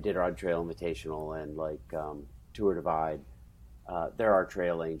Iditarod Trail Invitational and like Tour Divide, there are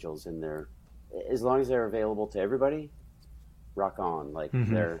trail angels in there. As long as they're available to everybody, rock on. Like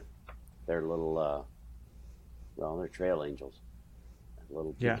they're little, they're trail angels,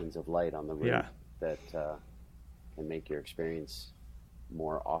 little beacons of light on the route that can make your experience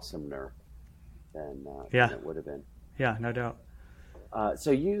more awesomer than it would have been. Yeah, no doubt.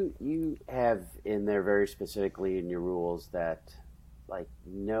 So you have in there very specifically in your rules that like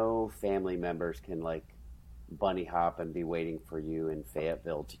no family members can like bunny hop and be waiting for you in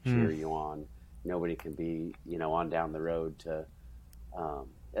Fayetteville to cheer you on. Nobody can be, on down the road to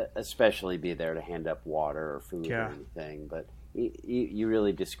especially be there to hand up water or food or anything. But you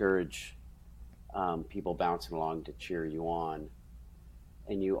really discourage people bouncing along to cheer you on.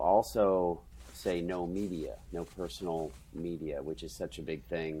 And you also say no media, no personal media, which is such a big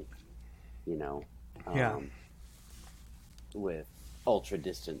thing, with ultra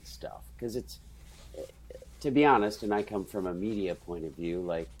distant stuff. Because it's, to be honest, and I come from a media point of view,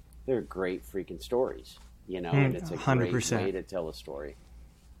 like they're great freaking stories, and it's a 100%. Great way to tell a story.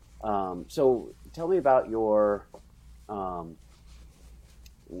 So tell me about your,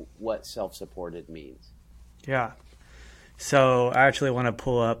 what self-supported means. Yeah. So I actually want to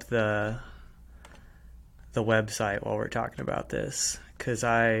pull up the website while we're talking about this, because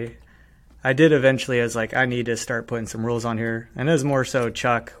I did eventually. I was like, I need to start putting some rules on here, and it was more so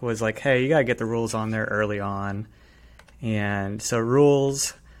Chuck was like, hey, you gotta get the rules on there early on. And so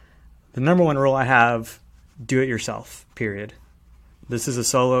rules, the number one rule I have: do it yourself. Period. This is a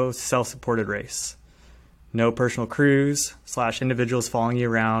solo, self-supported race. No personal crews / individuals following you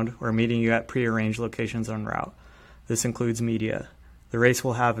around or meeting you at prearranged locations en route. This includes media. The race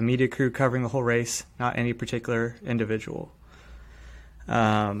will have a media crew covering the whole race, not any particular individual.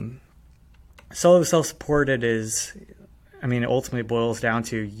 Solo self-supported is, it ultimately boils down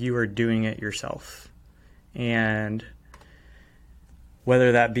to you are doing it yourself. And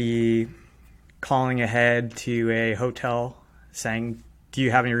whether that be calling ahead to a hotel saying, do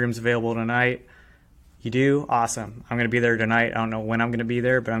you have any rooms available tonight? You do? Awesome. I'm going to be there tonight. I don't know when I'm going to be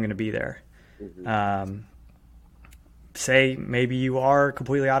there, but I'm going to be there. Mm-hmm. Say maybe you are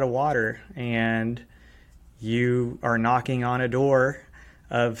completely out of water and you are knocking on a door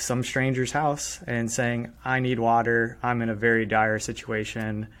of some stranger's house and saying, I need water. I'm in a very dire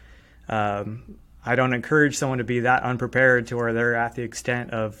situation. I don't encourage someone to be that unprepared to where they're at the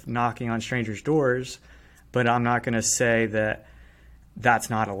extent of knocking on strangers' doors, but I'm not going to say that that's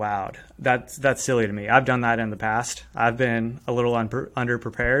not allowed. That's silly to me. I've done that in the past. I've been a little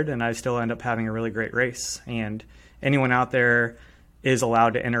underprepared, and I still end up having a really great race. And anyone out there is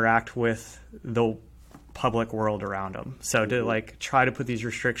allowed to interact with the public world around them. So to try to put these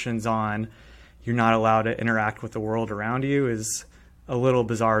restrictions on, you're not allowed to interact with the world around you, is a little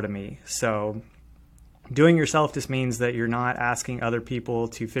bizarre to me. So doing yourself just means that you're not asking other people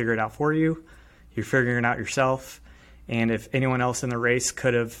to figure it out for you. You're figuring it out yourself. And if anyone else in the race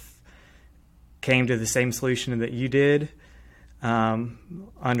could have came to the same solution that you did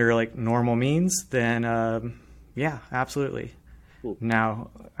under normal means, then absolutely. Cool.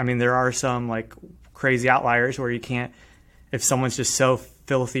 Now, there are some crazy outliers where you can't, if someone's just so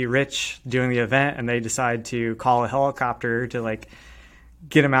filthy rich doing the event and they decide to call a helicopter to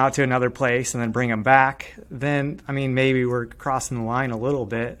get them out to another place and then bring them back, then maybe we're crossing the line a little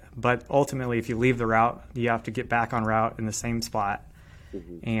bit. But ultimately, if you leave the route, you have to get back on route in the same spot.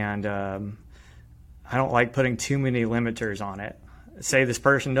 Mm-hmm. And I don't like putting too many limiters on it. Say this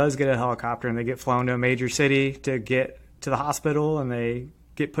person does get a helicopter and they get flown to a major city to get to the hospital and they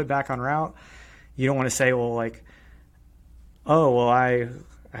get put back on route. You don't want to say, I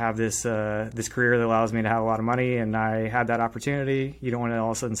have this career that allows me to have a lot of money and I had that opportunity. You don't want to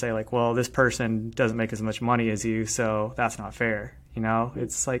all of a sudden say this person doesn't make as much money as you, so that's not fair.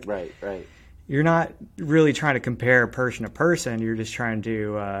 It's right. You're not really trying to compare person to person. You're just trying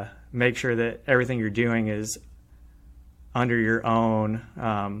to make sure that everything you're doing is under your own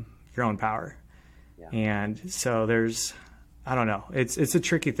your own power. Yeah. And so I don't know, it's a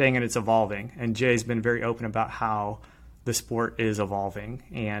tricky thing, and it's evolving. And Jay's been very open about how the sport is evolving,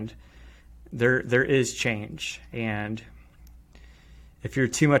 and there is change. And if you're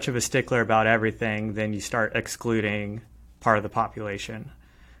too much of a stickler about everything, then you start excluding part of the population.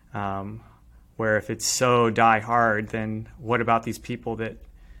 Where if it's so die hard, then what about these people that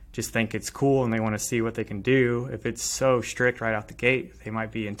just think it's cool and they want to see what they can do? If it's so strict right out the gate, they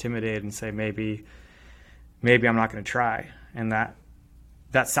might be intimidated and say, maybe I'm not going to try. And that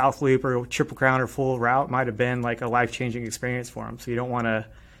South Loop or Triple Crown or full route might have been like a life-changing experience for them. So you don't want to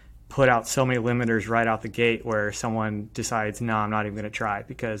put out so many limiters right out the gate where someone decides, no, I'm not even going to try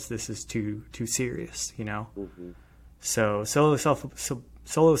because this is too serious, you know? Mm-hmm. So solo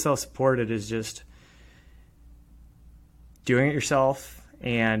self-supported is just doing it yourself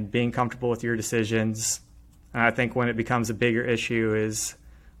and being comfortable with your decisions. And I think when it becomes a bigger issue is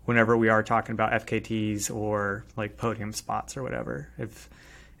whenever we are talking about FKTs or like podium spots or whatever.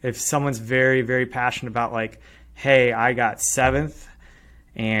 If someone's very, very passionate about like, hey, I got 7th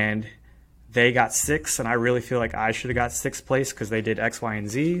and they got 6th and I really feel like I should have got 6th place because they did X, Y, and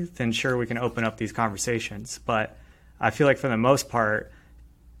Z, then sure, we can open up these conversations. But I feel like for the most part,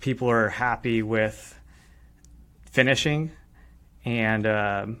 people are happy with finishing, and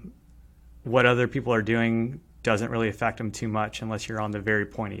what other people are doing doesn't really affect them too much unless you're on the very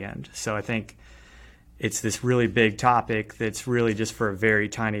pointy end. So I think it's this really big topic that's really just for a very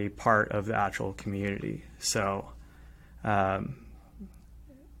tiny part of the actual community. So, I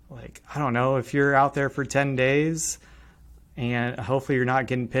don't know, if you're out there for 10 days and hopefully you're not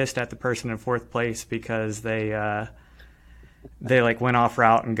getting pissed at the person in 4th place because they like went off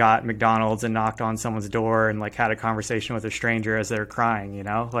route and got McDonald's and knocked on someone's door and like had a conversation with a stranger as they're crying, you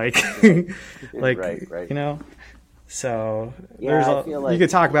know, like right. You know, so I feel like you could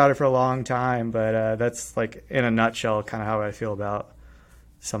talk about it for a long time, but that's like in a nutshell kind of how I feel about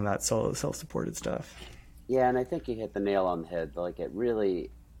some of that solo self-supported stuff. Yeah, and I think you hit the nail on the head. Like, it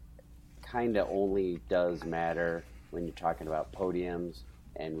really kind of only does matter when you're talking about podiums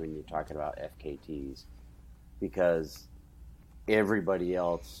and when you're talking about FKTs, because everybody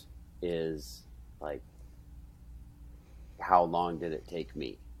else is like, how long did it take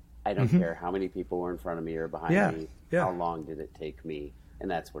me? I don't care how many people were in front of me or behind me. Yeah. How long did it take me? And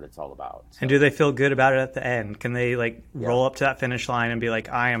that's what it's all about. So. And do they feel good about it at the end? Can they like roll up to that finish line and be like,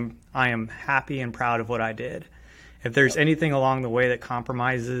 I am happy and proud of what I did? If there's anything along the way that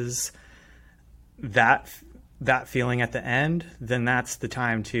compromises that feeling at the end, then that's the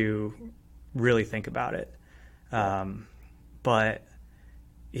time to really think about it. But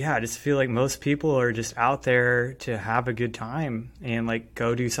yeah, I just feel like most people are just out there to have a good time and like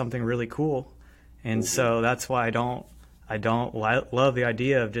go do something really cool. And so that's why I don't love the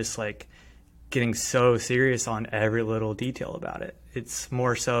idea of just like getting so serious on every little detail about it. It's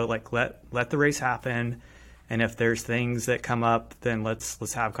more so like let the race happen, and if there's things that come up, then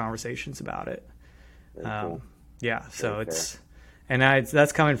let's have conversations about it. Cool. Yeah, so Very it's fair. And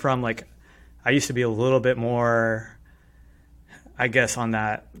that's coming from like, I used to be a little bit more, I guess, on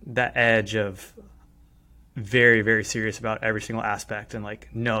that edge of very, very serious about every single aspect, and like,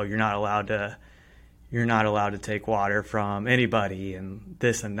 no, you're not allowed to take water from anybody and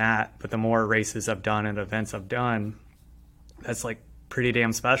this and that. But the more races I've done and events I've done, that's like pretty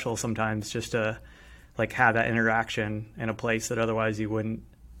damn special sometimes, just to like have that interaction in a place that otherwise you wouldn't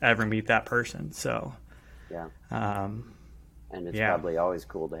ever meet that person. So yeah. And it's probably always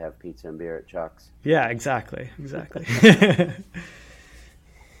cool to have pizza and beer at Chuck's. Yeah, exactly.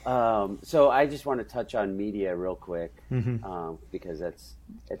 So I just want to touch on media real quick, because it's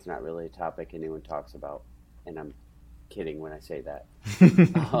not really a topic anyone talks about, and I'm kidding when I say that.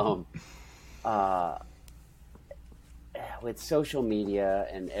 With social media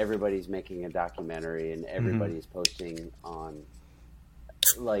and everybody's making a documentary and everybody's posting on,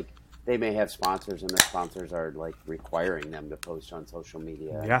 like, they may have sponsors and their sponsors are like requiring them to post on social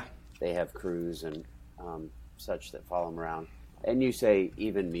media. Yeah. They have crews and such that follow them around. And you say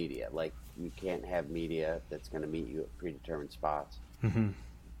even media, like you can't have media that's going to meet you at predetermined spots. Mm-hmm.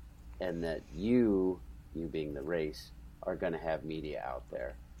 And that you being the race, are going to have media out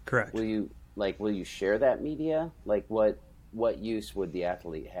there. Correct. Will you share that media? Like what use would the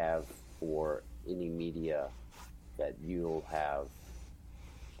athlete have for any media that you'll have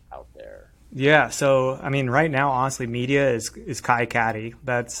out there? Yeah, so I mean, right now, honestly, media is Kai Caddy.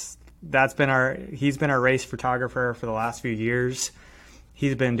 He's been our race photographer for the last few years.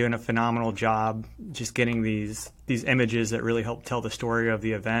 He's been doing a phenomenal job just getting these images that really help tell the story of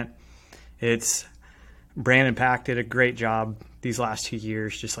the event. It's Brandon Pack did a great job these last 2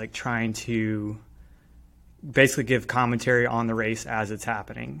 years, just like trying to basically give commentary on the race as it's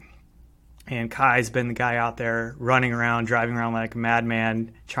happening. And Kai's been the guy out there running around, driving around like a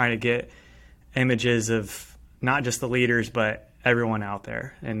madman, trying to get images of not just the leaders, but everyone out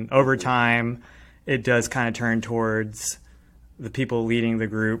there. And over time, it does kind of turn towards the people leading the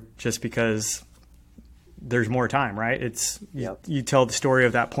group just because there's more time, right? It's you tell the story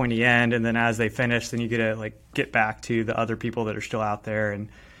of that pointy end, and then as they finish, then you get to like get back to the other people that are still out there, and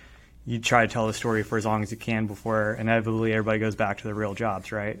you try to tell the story for as long as you can before inevitably everybody goes back to their real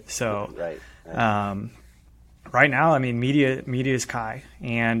jobs, right? So right now, I mean, media is Kai,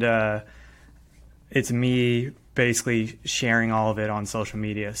 and it's me basically sharing all of it on social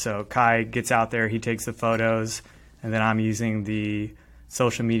media. So Kai gets out there, he takes the photos, and then I'm using the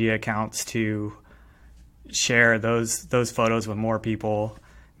social media accounts to share those photos with more people,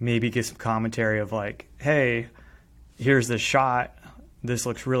 maybe get some commentary of like, hey, here's the shot. This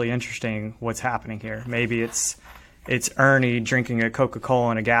looks really interesting. What's happening here? Maybe it's Ernie drinking a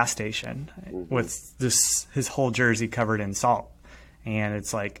Coca-Cola in a gas station with his whole jersey covered in salt. And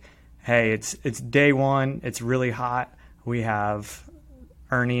it's like, hey, it's day one. It's really hot. We have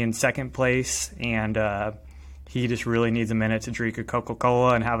Ernie in second place, and he just really needs a minute to drink a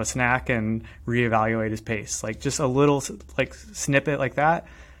Coca-Cola and have a snack and reevaluate his pace. Like just a little like snippet like that.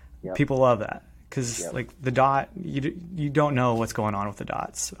 People love that. Because like the dot, you don't know what's going on with the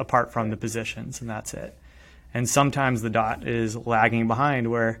dots apart from the positions, and that's it. And sometimes the dot is lagging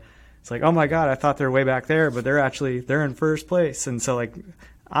behind where it's like, oh my God, I thought they were way back there, but they're in first place. And so like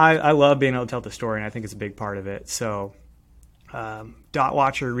I love being able to tell the story, and I think it's a big part of it. So Dot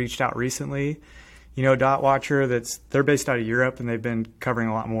Watcher reached out recently. You know, Dot Watcher, they're based out of Europe, and they've been covering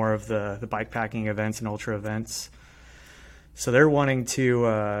a lot more of the bikepacking events and ultra events. So they're wanting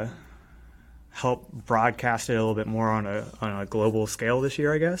to help broadcast it a little bit more on a global scale this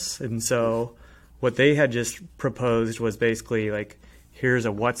year, I guess. And so what they had just proposed was basically like, here's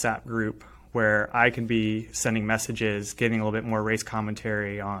a WhatsApp group where I can be sending messages, getting a little bit more race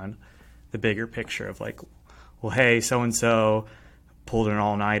commentary on the bigger picture of like, well, hey, so-and-so pulled an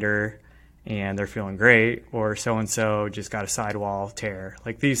all-nighter and they're feeling great, or so-and-so just got a sidewall tear.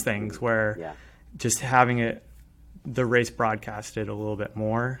 Like these things where just having the race broadcasted a little bit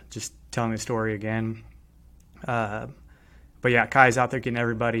more, just telling the story again. But yeah, Kai's out there getting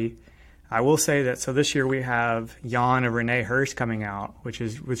everybody. I will say that, so this year we have Jan and Renee Hurst coming out, which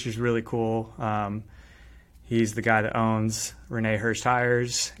is really cool. He's the guy that owns Renee Hurst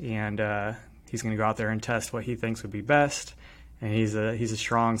Tires, and he's going to go out there and test what he thinks would be best. And he's a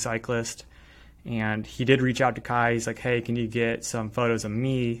strong cyclist. And he did reach out to Kai. He's like, hey, can you get some photos of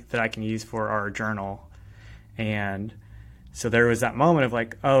me that I can use for our journal? And so there was that moment of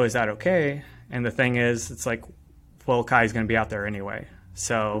like, oh, is that okay? And the thing is, it's like, well, Kai's going to be out there anyway.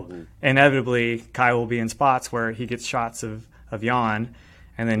 So inevitably, Kai will be in spots where he gets shots of Jan,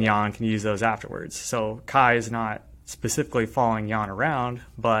 and then Jan can use those afterwards. So Kai is not specifically following Jan around,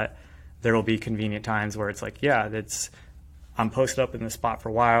 but there will be convenient times where it's like, I'm posted up in this spot for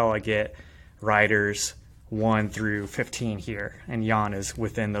a while. I get riders 1 through 15 here, and Jan is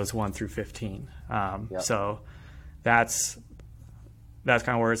within those 1 through 15. So that's kind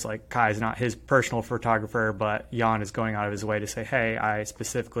of where it's like Kai's not his personal photographer, but Jan is going out of his way to say, hey, I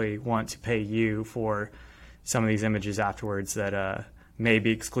specifically want to pay you for some of these images afterwards that may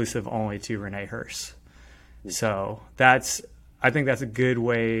be exclusive only to Renee Hurst. So I think that's a good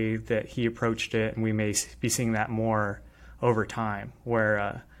way that he approached it, and we may be seeing that more over time,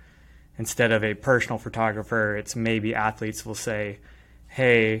 where instead of a personal photographer, it's maybe athletes will say,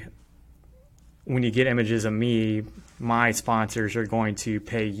 hey, when you get images of me, my sponsors are going to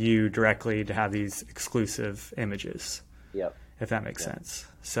pay you directly to have these exclusive images. Yep. If that makes sense.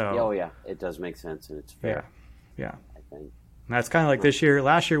 So. It does make sense, and it's fair. Yeah. I think. And that's kind of like this year.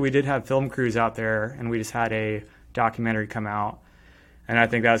 Last year we did have film crews out there, and we just had a documentary come out, and I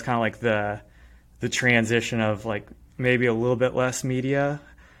think that was kind of like the transition of like maybe a little bit less media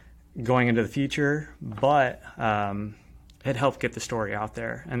going into the future, but it helped get the story out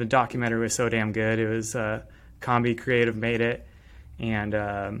there. And the documentary was so damn good. It was Combi Creative made it, and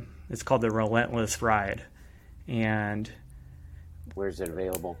it's called The Relentless Ride. And where's it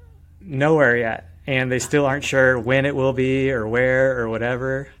available? Nowhere yet, and they still aren't sure when it will be or where or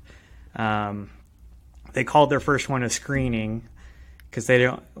whatever. They called their first one a screening because they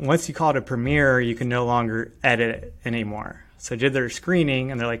don't. Once you call it a premiere, you can no longer edit it anymore. So did their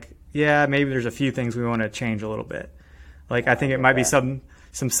screening, and they're like, yeah, maybe there's a few things we want to change a little bit. Like I think it might be some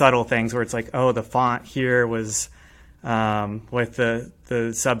subtle things where it's like, oh, the font here was with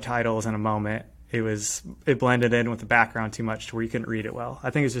the subtitles in a moment. it blended in with the background too much to where you couldn't read it well. I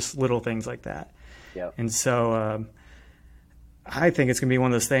think it's just little things like that. Yep. And so I think it's going to be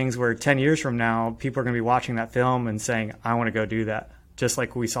one of those things where 10 years from now, people are going to be watching that film and saying, I want to go do that. Just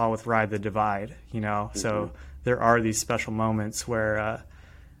like we saw with Ride the Divide, So there are these special moments where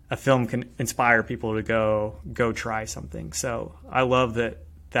a film can inspire people to go try something. So I love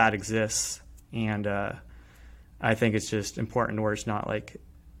that exists. And I think it's just important where it's not like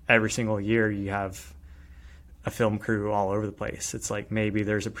every single year you have a film crew all over the place. It's like maybe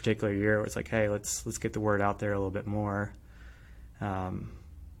there's a particular year where it's like, hey, let's get the word out there a little bit more.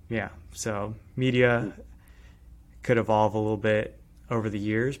 So media could evolve a little bit over the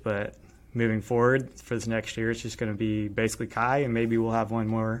years, but moving forward for this next year, it's just going to be basically Kai, and maybe we'll have one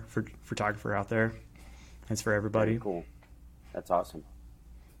more photographer out there. It's for everybody. Very cool. That's awesome.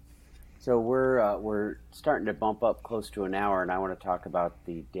 So we're starting to bump up close to an hour, and I want to talk about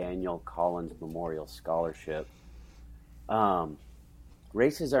the Daniel Collins Memorial Scholarship.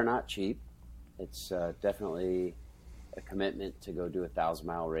 Races are not cheap. It's definitely a commitment to go do a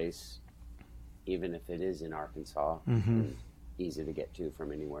 1,000-mile race, even if it is in Arkansas. Mm-hmm. Easy to get to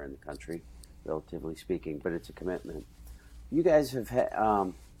from anywhere in the country, relatively speaking, but it's a commitment. You guys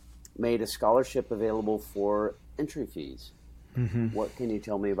have made a scholarship available for entry fees. Mm-hmm. What can you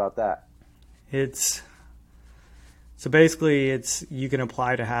tell me about that? So basically you can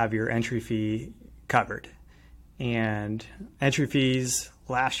apply to have your entry fee covered. And entry fees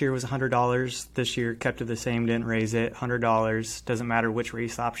last year was $100. This year kept it the same, didn't raise it. $100. Doesn't matter which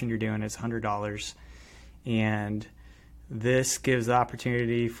race option you're doing, it's $100. And this gives the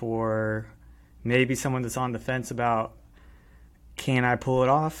opportunity for maybe someone that's on the fence about, can I pull it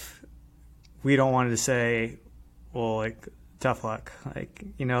off? We don't want to say, well, like, tough luck. Like,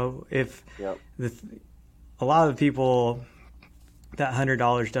 if yep. A lot of the people, that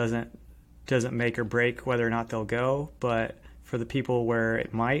 $100 doesn't make or break whether or not they'll go. But for the people where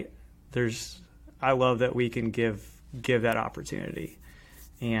it might, I love that we can give that opportunity.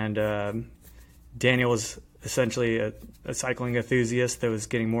 And Daniel was essentially a cycling enthusiast that was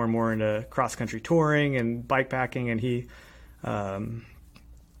getting more and more into cross-country touring and bike packing, and he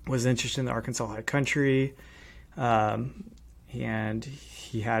was interested in the Arkansas high country, and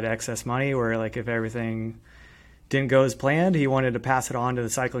he had excess money where, like, if everything didn't go as planned, he wanted to pass it on to the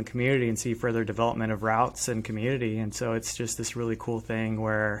cycling community and see further development of routes and community. And so it's just this really cool thing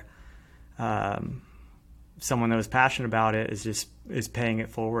where someone that was passionate about it is paying it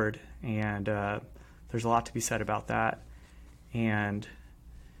forward, and there's a lot to be said about that. And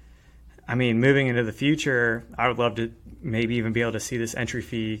I mean, moving into the future, I would love to maybe even be able to see this entry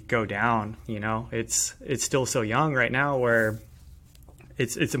fee go down. It's still so young right now where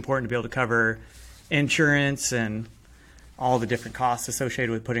it's important to be able to cover insurance and all the different costs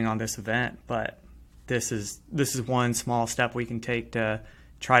associated with putting on this event. But this is one small step we can take to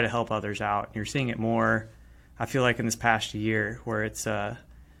try to help others out. And you're seeing it more, I feel like, in this past year, where it's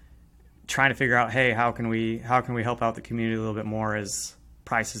trying to figure out, hey, how can we help out the community a little bit more as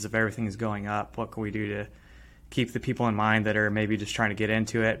prices of everything is going up? What can we do to keep the people in mind that are maybe just trying to get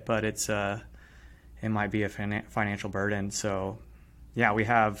into it, but it might be a financial burden? So yeah, we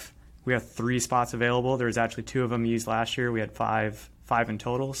have 3 spots available. There was actually 2 of them used last year. We had five in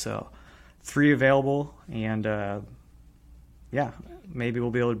total, so 3 available, and maybe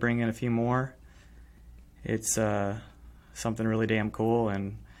we'll be able to bring in a few more. It's something really damn cool,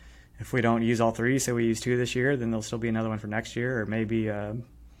 and if we don't use all 3, say we use 2 this year, then there'll still be another one for next year, or maybe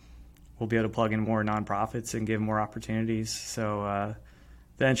we'll be able to plug in more nonprofits and give more opportunities. So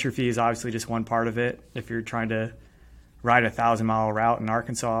the entry fee is obviously just one part of it. If you're trying to ride a 1,000-mile route in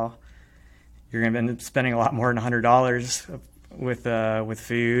Arkansas, you're going to end up spending a lot more than $100 with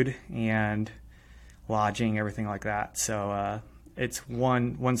food and lodging, everything like that. So it's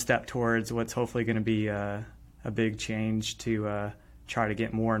one step towards what's hopefully going to be a big change to try to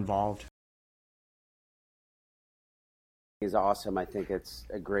get more involved. Is awesome. I think it's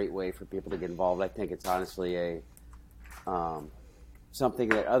a great way for people to get involved. I think it's honestly a something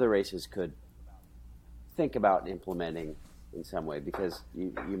that other races could think about implementing in some way, because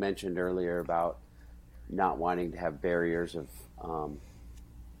you mentioned earlier about not wanting to have barriers of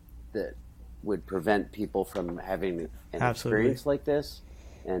that would prevent people from having an experience like this,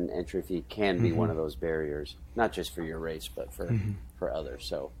 and entry fee can be one of those barriers, not just for your race but for others.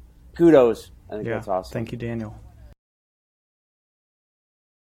 So kudos. I think that's awesome. Thank you, Daniel.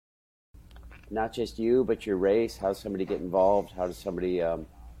 Not just you, but your race. How does somebody get involved? How does somebody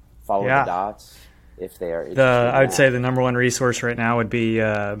follow the dots if they are interested I would say the number one resource right now would be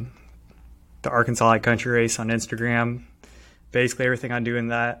the Arkansas High Country Race on Instagram. Basically, everything I do in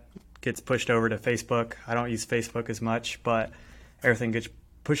that gets pushed over to Facebook. I don't use Facebook as much, but everything gets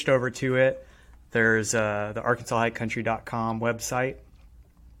pushed over to it. There's the ArkansasHighCountry.com website.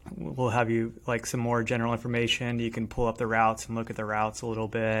 We'll have you like some more general information. You can pull up the routes and look at the routes a little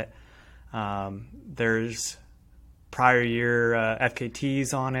bit. There's prior year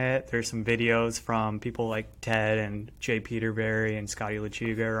FKTs on it. There's some videos from people like Ted and Jay Peterberry and Scotty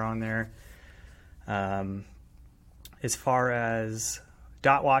LeChuga are on there. As far as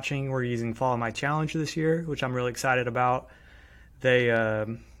dot watching, we're using Follow My Challenge this year, which I'm really excited about. They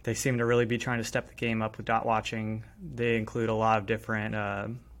seem to really be trying to step the game up with dot watching. They include a lot of different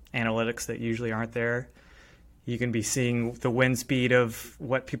analytics that usually aren't there. You can be seeing the wind speed of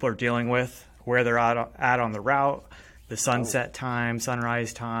what people are dealing with, where they're at on the route, the sunset time,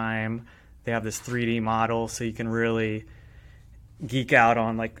 sunrise time. They have this 3D model, so you can really geek out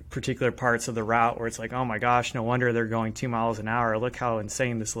on like particular parts of the route where it's like, oh my gosh, no wonder they're going 2 miles an hour. Look how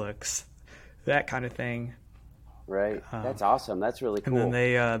insane this looks. That kind of thing. Right. That's awesome. That's really cool. And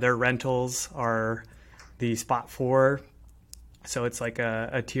then their rentals are the Spot 4. So it's like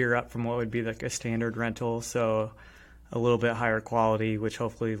a tier up from what would be like a standard rental. So a little bit higher quality, which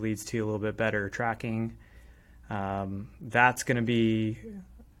hopefully leads to a little bit better tracking. That's going to be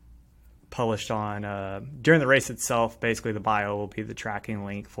published on during the race itself. Basically, the bio will be the tracking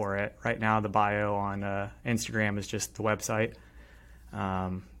link for it. Right now, the bio on Instagram is just the website.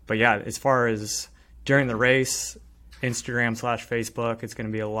 But yeah, as far as during the race, Instagram/Facebook, it's going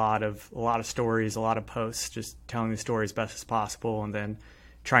to be a lot of stories, a lot of posts, just telling the story as best as possible, and then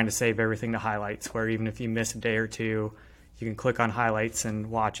trying to save everything to highlights, where even if you miss a day or two, you can click on highlights and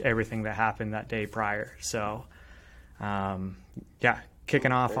watch everything that happened that day prior. So,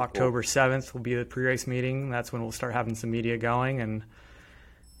 kicking off Very October 7th will be the pre-race meeting. That's when we'll start having some media going, and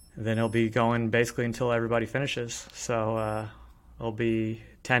then it'll be going basically until everybody finishes. So it'll be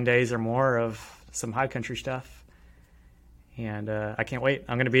 10 days or more of some high country stuff. And I can't wait.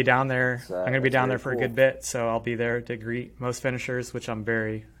 I'm going to be down there. I'm going to be down there for a good bit, so I'll be there to greet most finishers, which I'm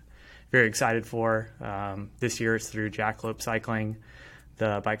very, very excited for. This year it's through Jackalope Cycling,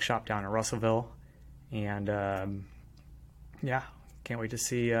 the bike shop down in Russellville. And, can't wait to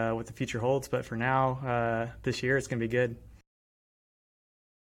see what the future holds. But for now, this year it's going to be good.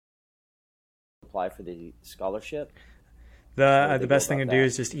 Apply for the scholarship? The best thing to do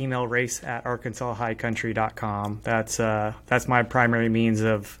is just email race@arkansashighcountry.com. That's my primary means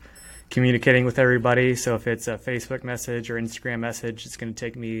of communicating with everybody. So if it's a Facebook message or Instagram message, it's going to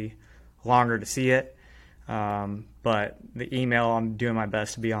take me longer to see it. But the email, I'm doing my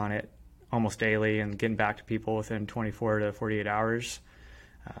best to be on it almost daily and getting back to people within 24 to 48 hours.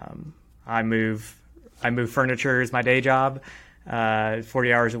 I move furniture as my day job.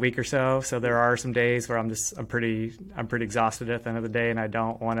 40 hours a week or so. So there are some days where I'm pretty exhausted at the end of the day and I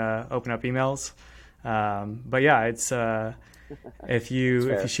don't want to open up emails. But yeah, it's, if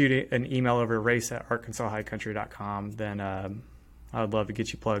you shoot an email over race@arkansashighcountry.com, then, I would love to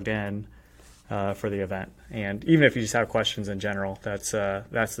get you plugged in, for the event. And even if you just have questions in general, that's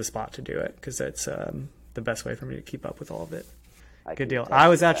the spot to do it. 'Cause it's, the best way for me to keep up with all of it. Good deal. I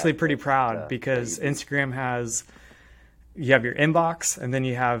was actually pretty proud because Instagram you have your inbox, and then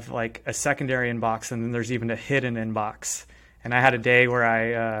you have like a secondary inbox, and then there's even a hidden inbox. And I had a day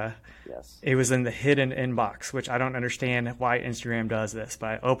where it was in the hidden inbox, which I don't understand why Instagram does this, but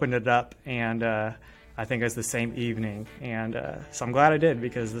I opened it up, and I think it was the same evening. And so I'm glad I did,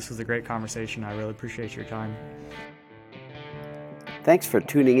 because this was a great conversation. I really appreciate your time. Thanks for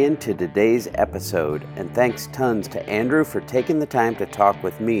tuning in to today's episode, and thanks tons to Andrew for taking the time to talk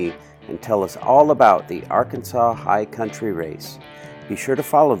with me and tell us all about the Arkansas High Country Race. Be sure to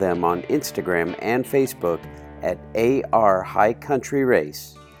follow them on Instagram and Facebook at AR High Country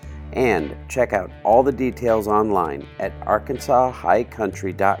Race, and check out all the details online at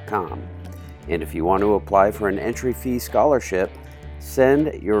arkansashighcountry.com. And if you want to apply for an entry fee scholarship,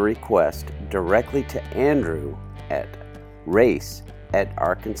 send your request directly to Andrew at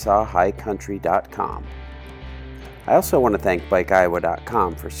race@arkansashighcountry.com. I also want to thank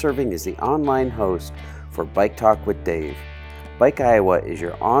BikeIowa.com for serving as the online host for Bike Talk with Dave. Bike Iowa is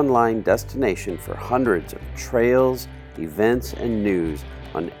your online destination for hundreds of trails, events, and news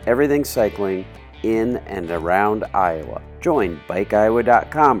on everything cycling in and around Iowa. Join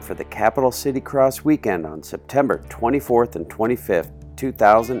BikeIowa.com for the Capital City Cross Weekend on September 24th and 25th,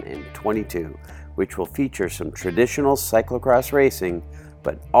 2022, which will feature some traditional cyclocross racing,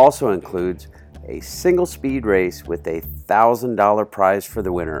 but also includes a single speed race with a $1,000 prize for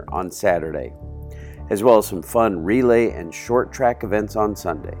the winner on Saturday, as well as some fun relay and short track events on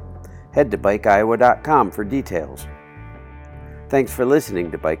Sunday. Head to BikeIowa.com for details. Thanks for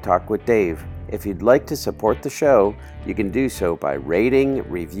listening to Bike Talk with Dave. If you'd like to support the show, you can do so by rating,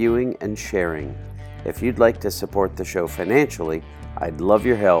 reviewing, and sharing. If you'd like to support the show financially, I'd love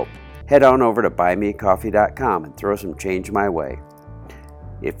your help. Head on over to buymeacoffee.com and throw some change my way.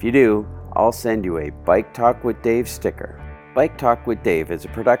 If you do, I'll send you a Bike Talk with Dave sticker. Bike Talk with Dave is a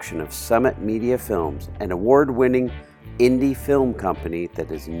production of Summit Media Films, an award-winning indie film company that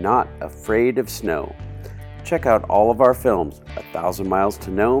is not afraid of snow. Check out all of our films, 1,000 Miles to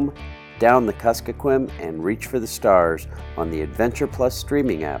Nome, Down the Kuskokwim, and Reach for the Stars on the Adventure Plus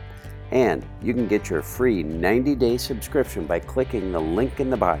streaming app. And you can get your free 90-day subscription by clicking the link in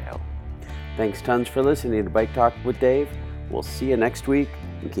the bio. Thanks tons for listening to Bike Talk with Dave. We'll see you next week,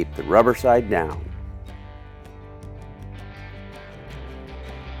 and keep the rubber side down.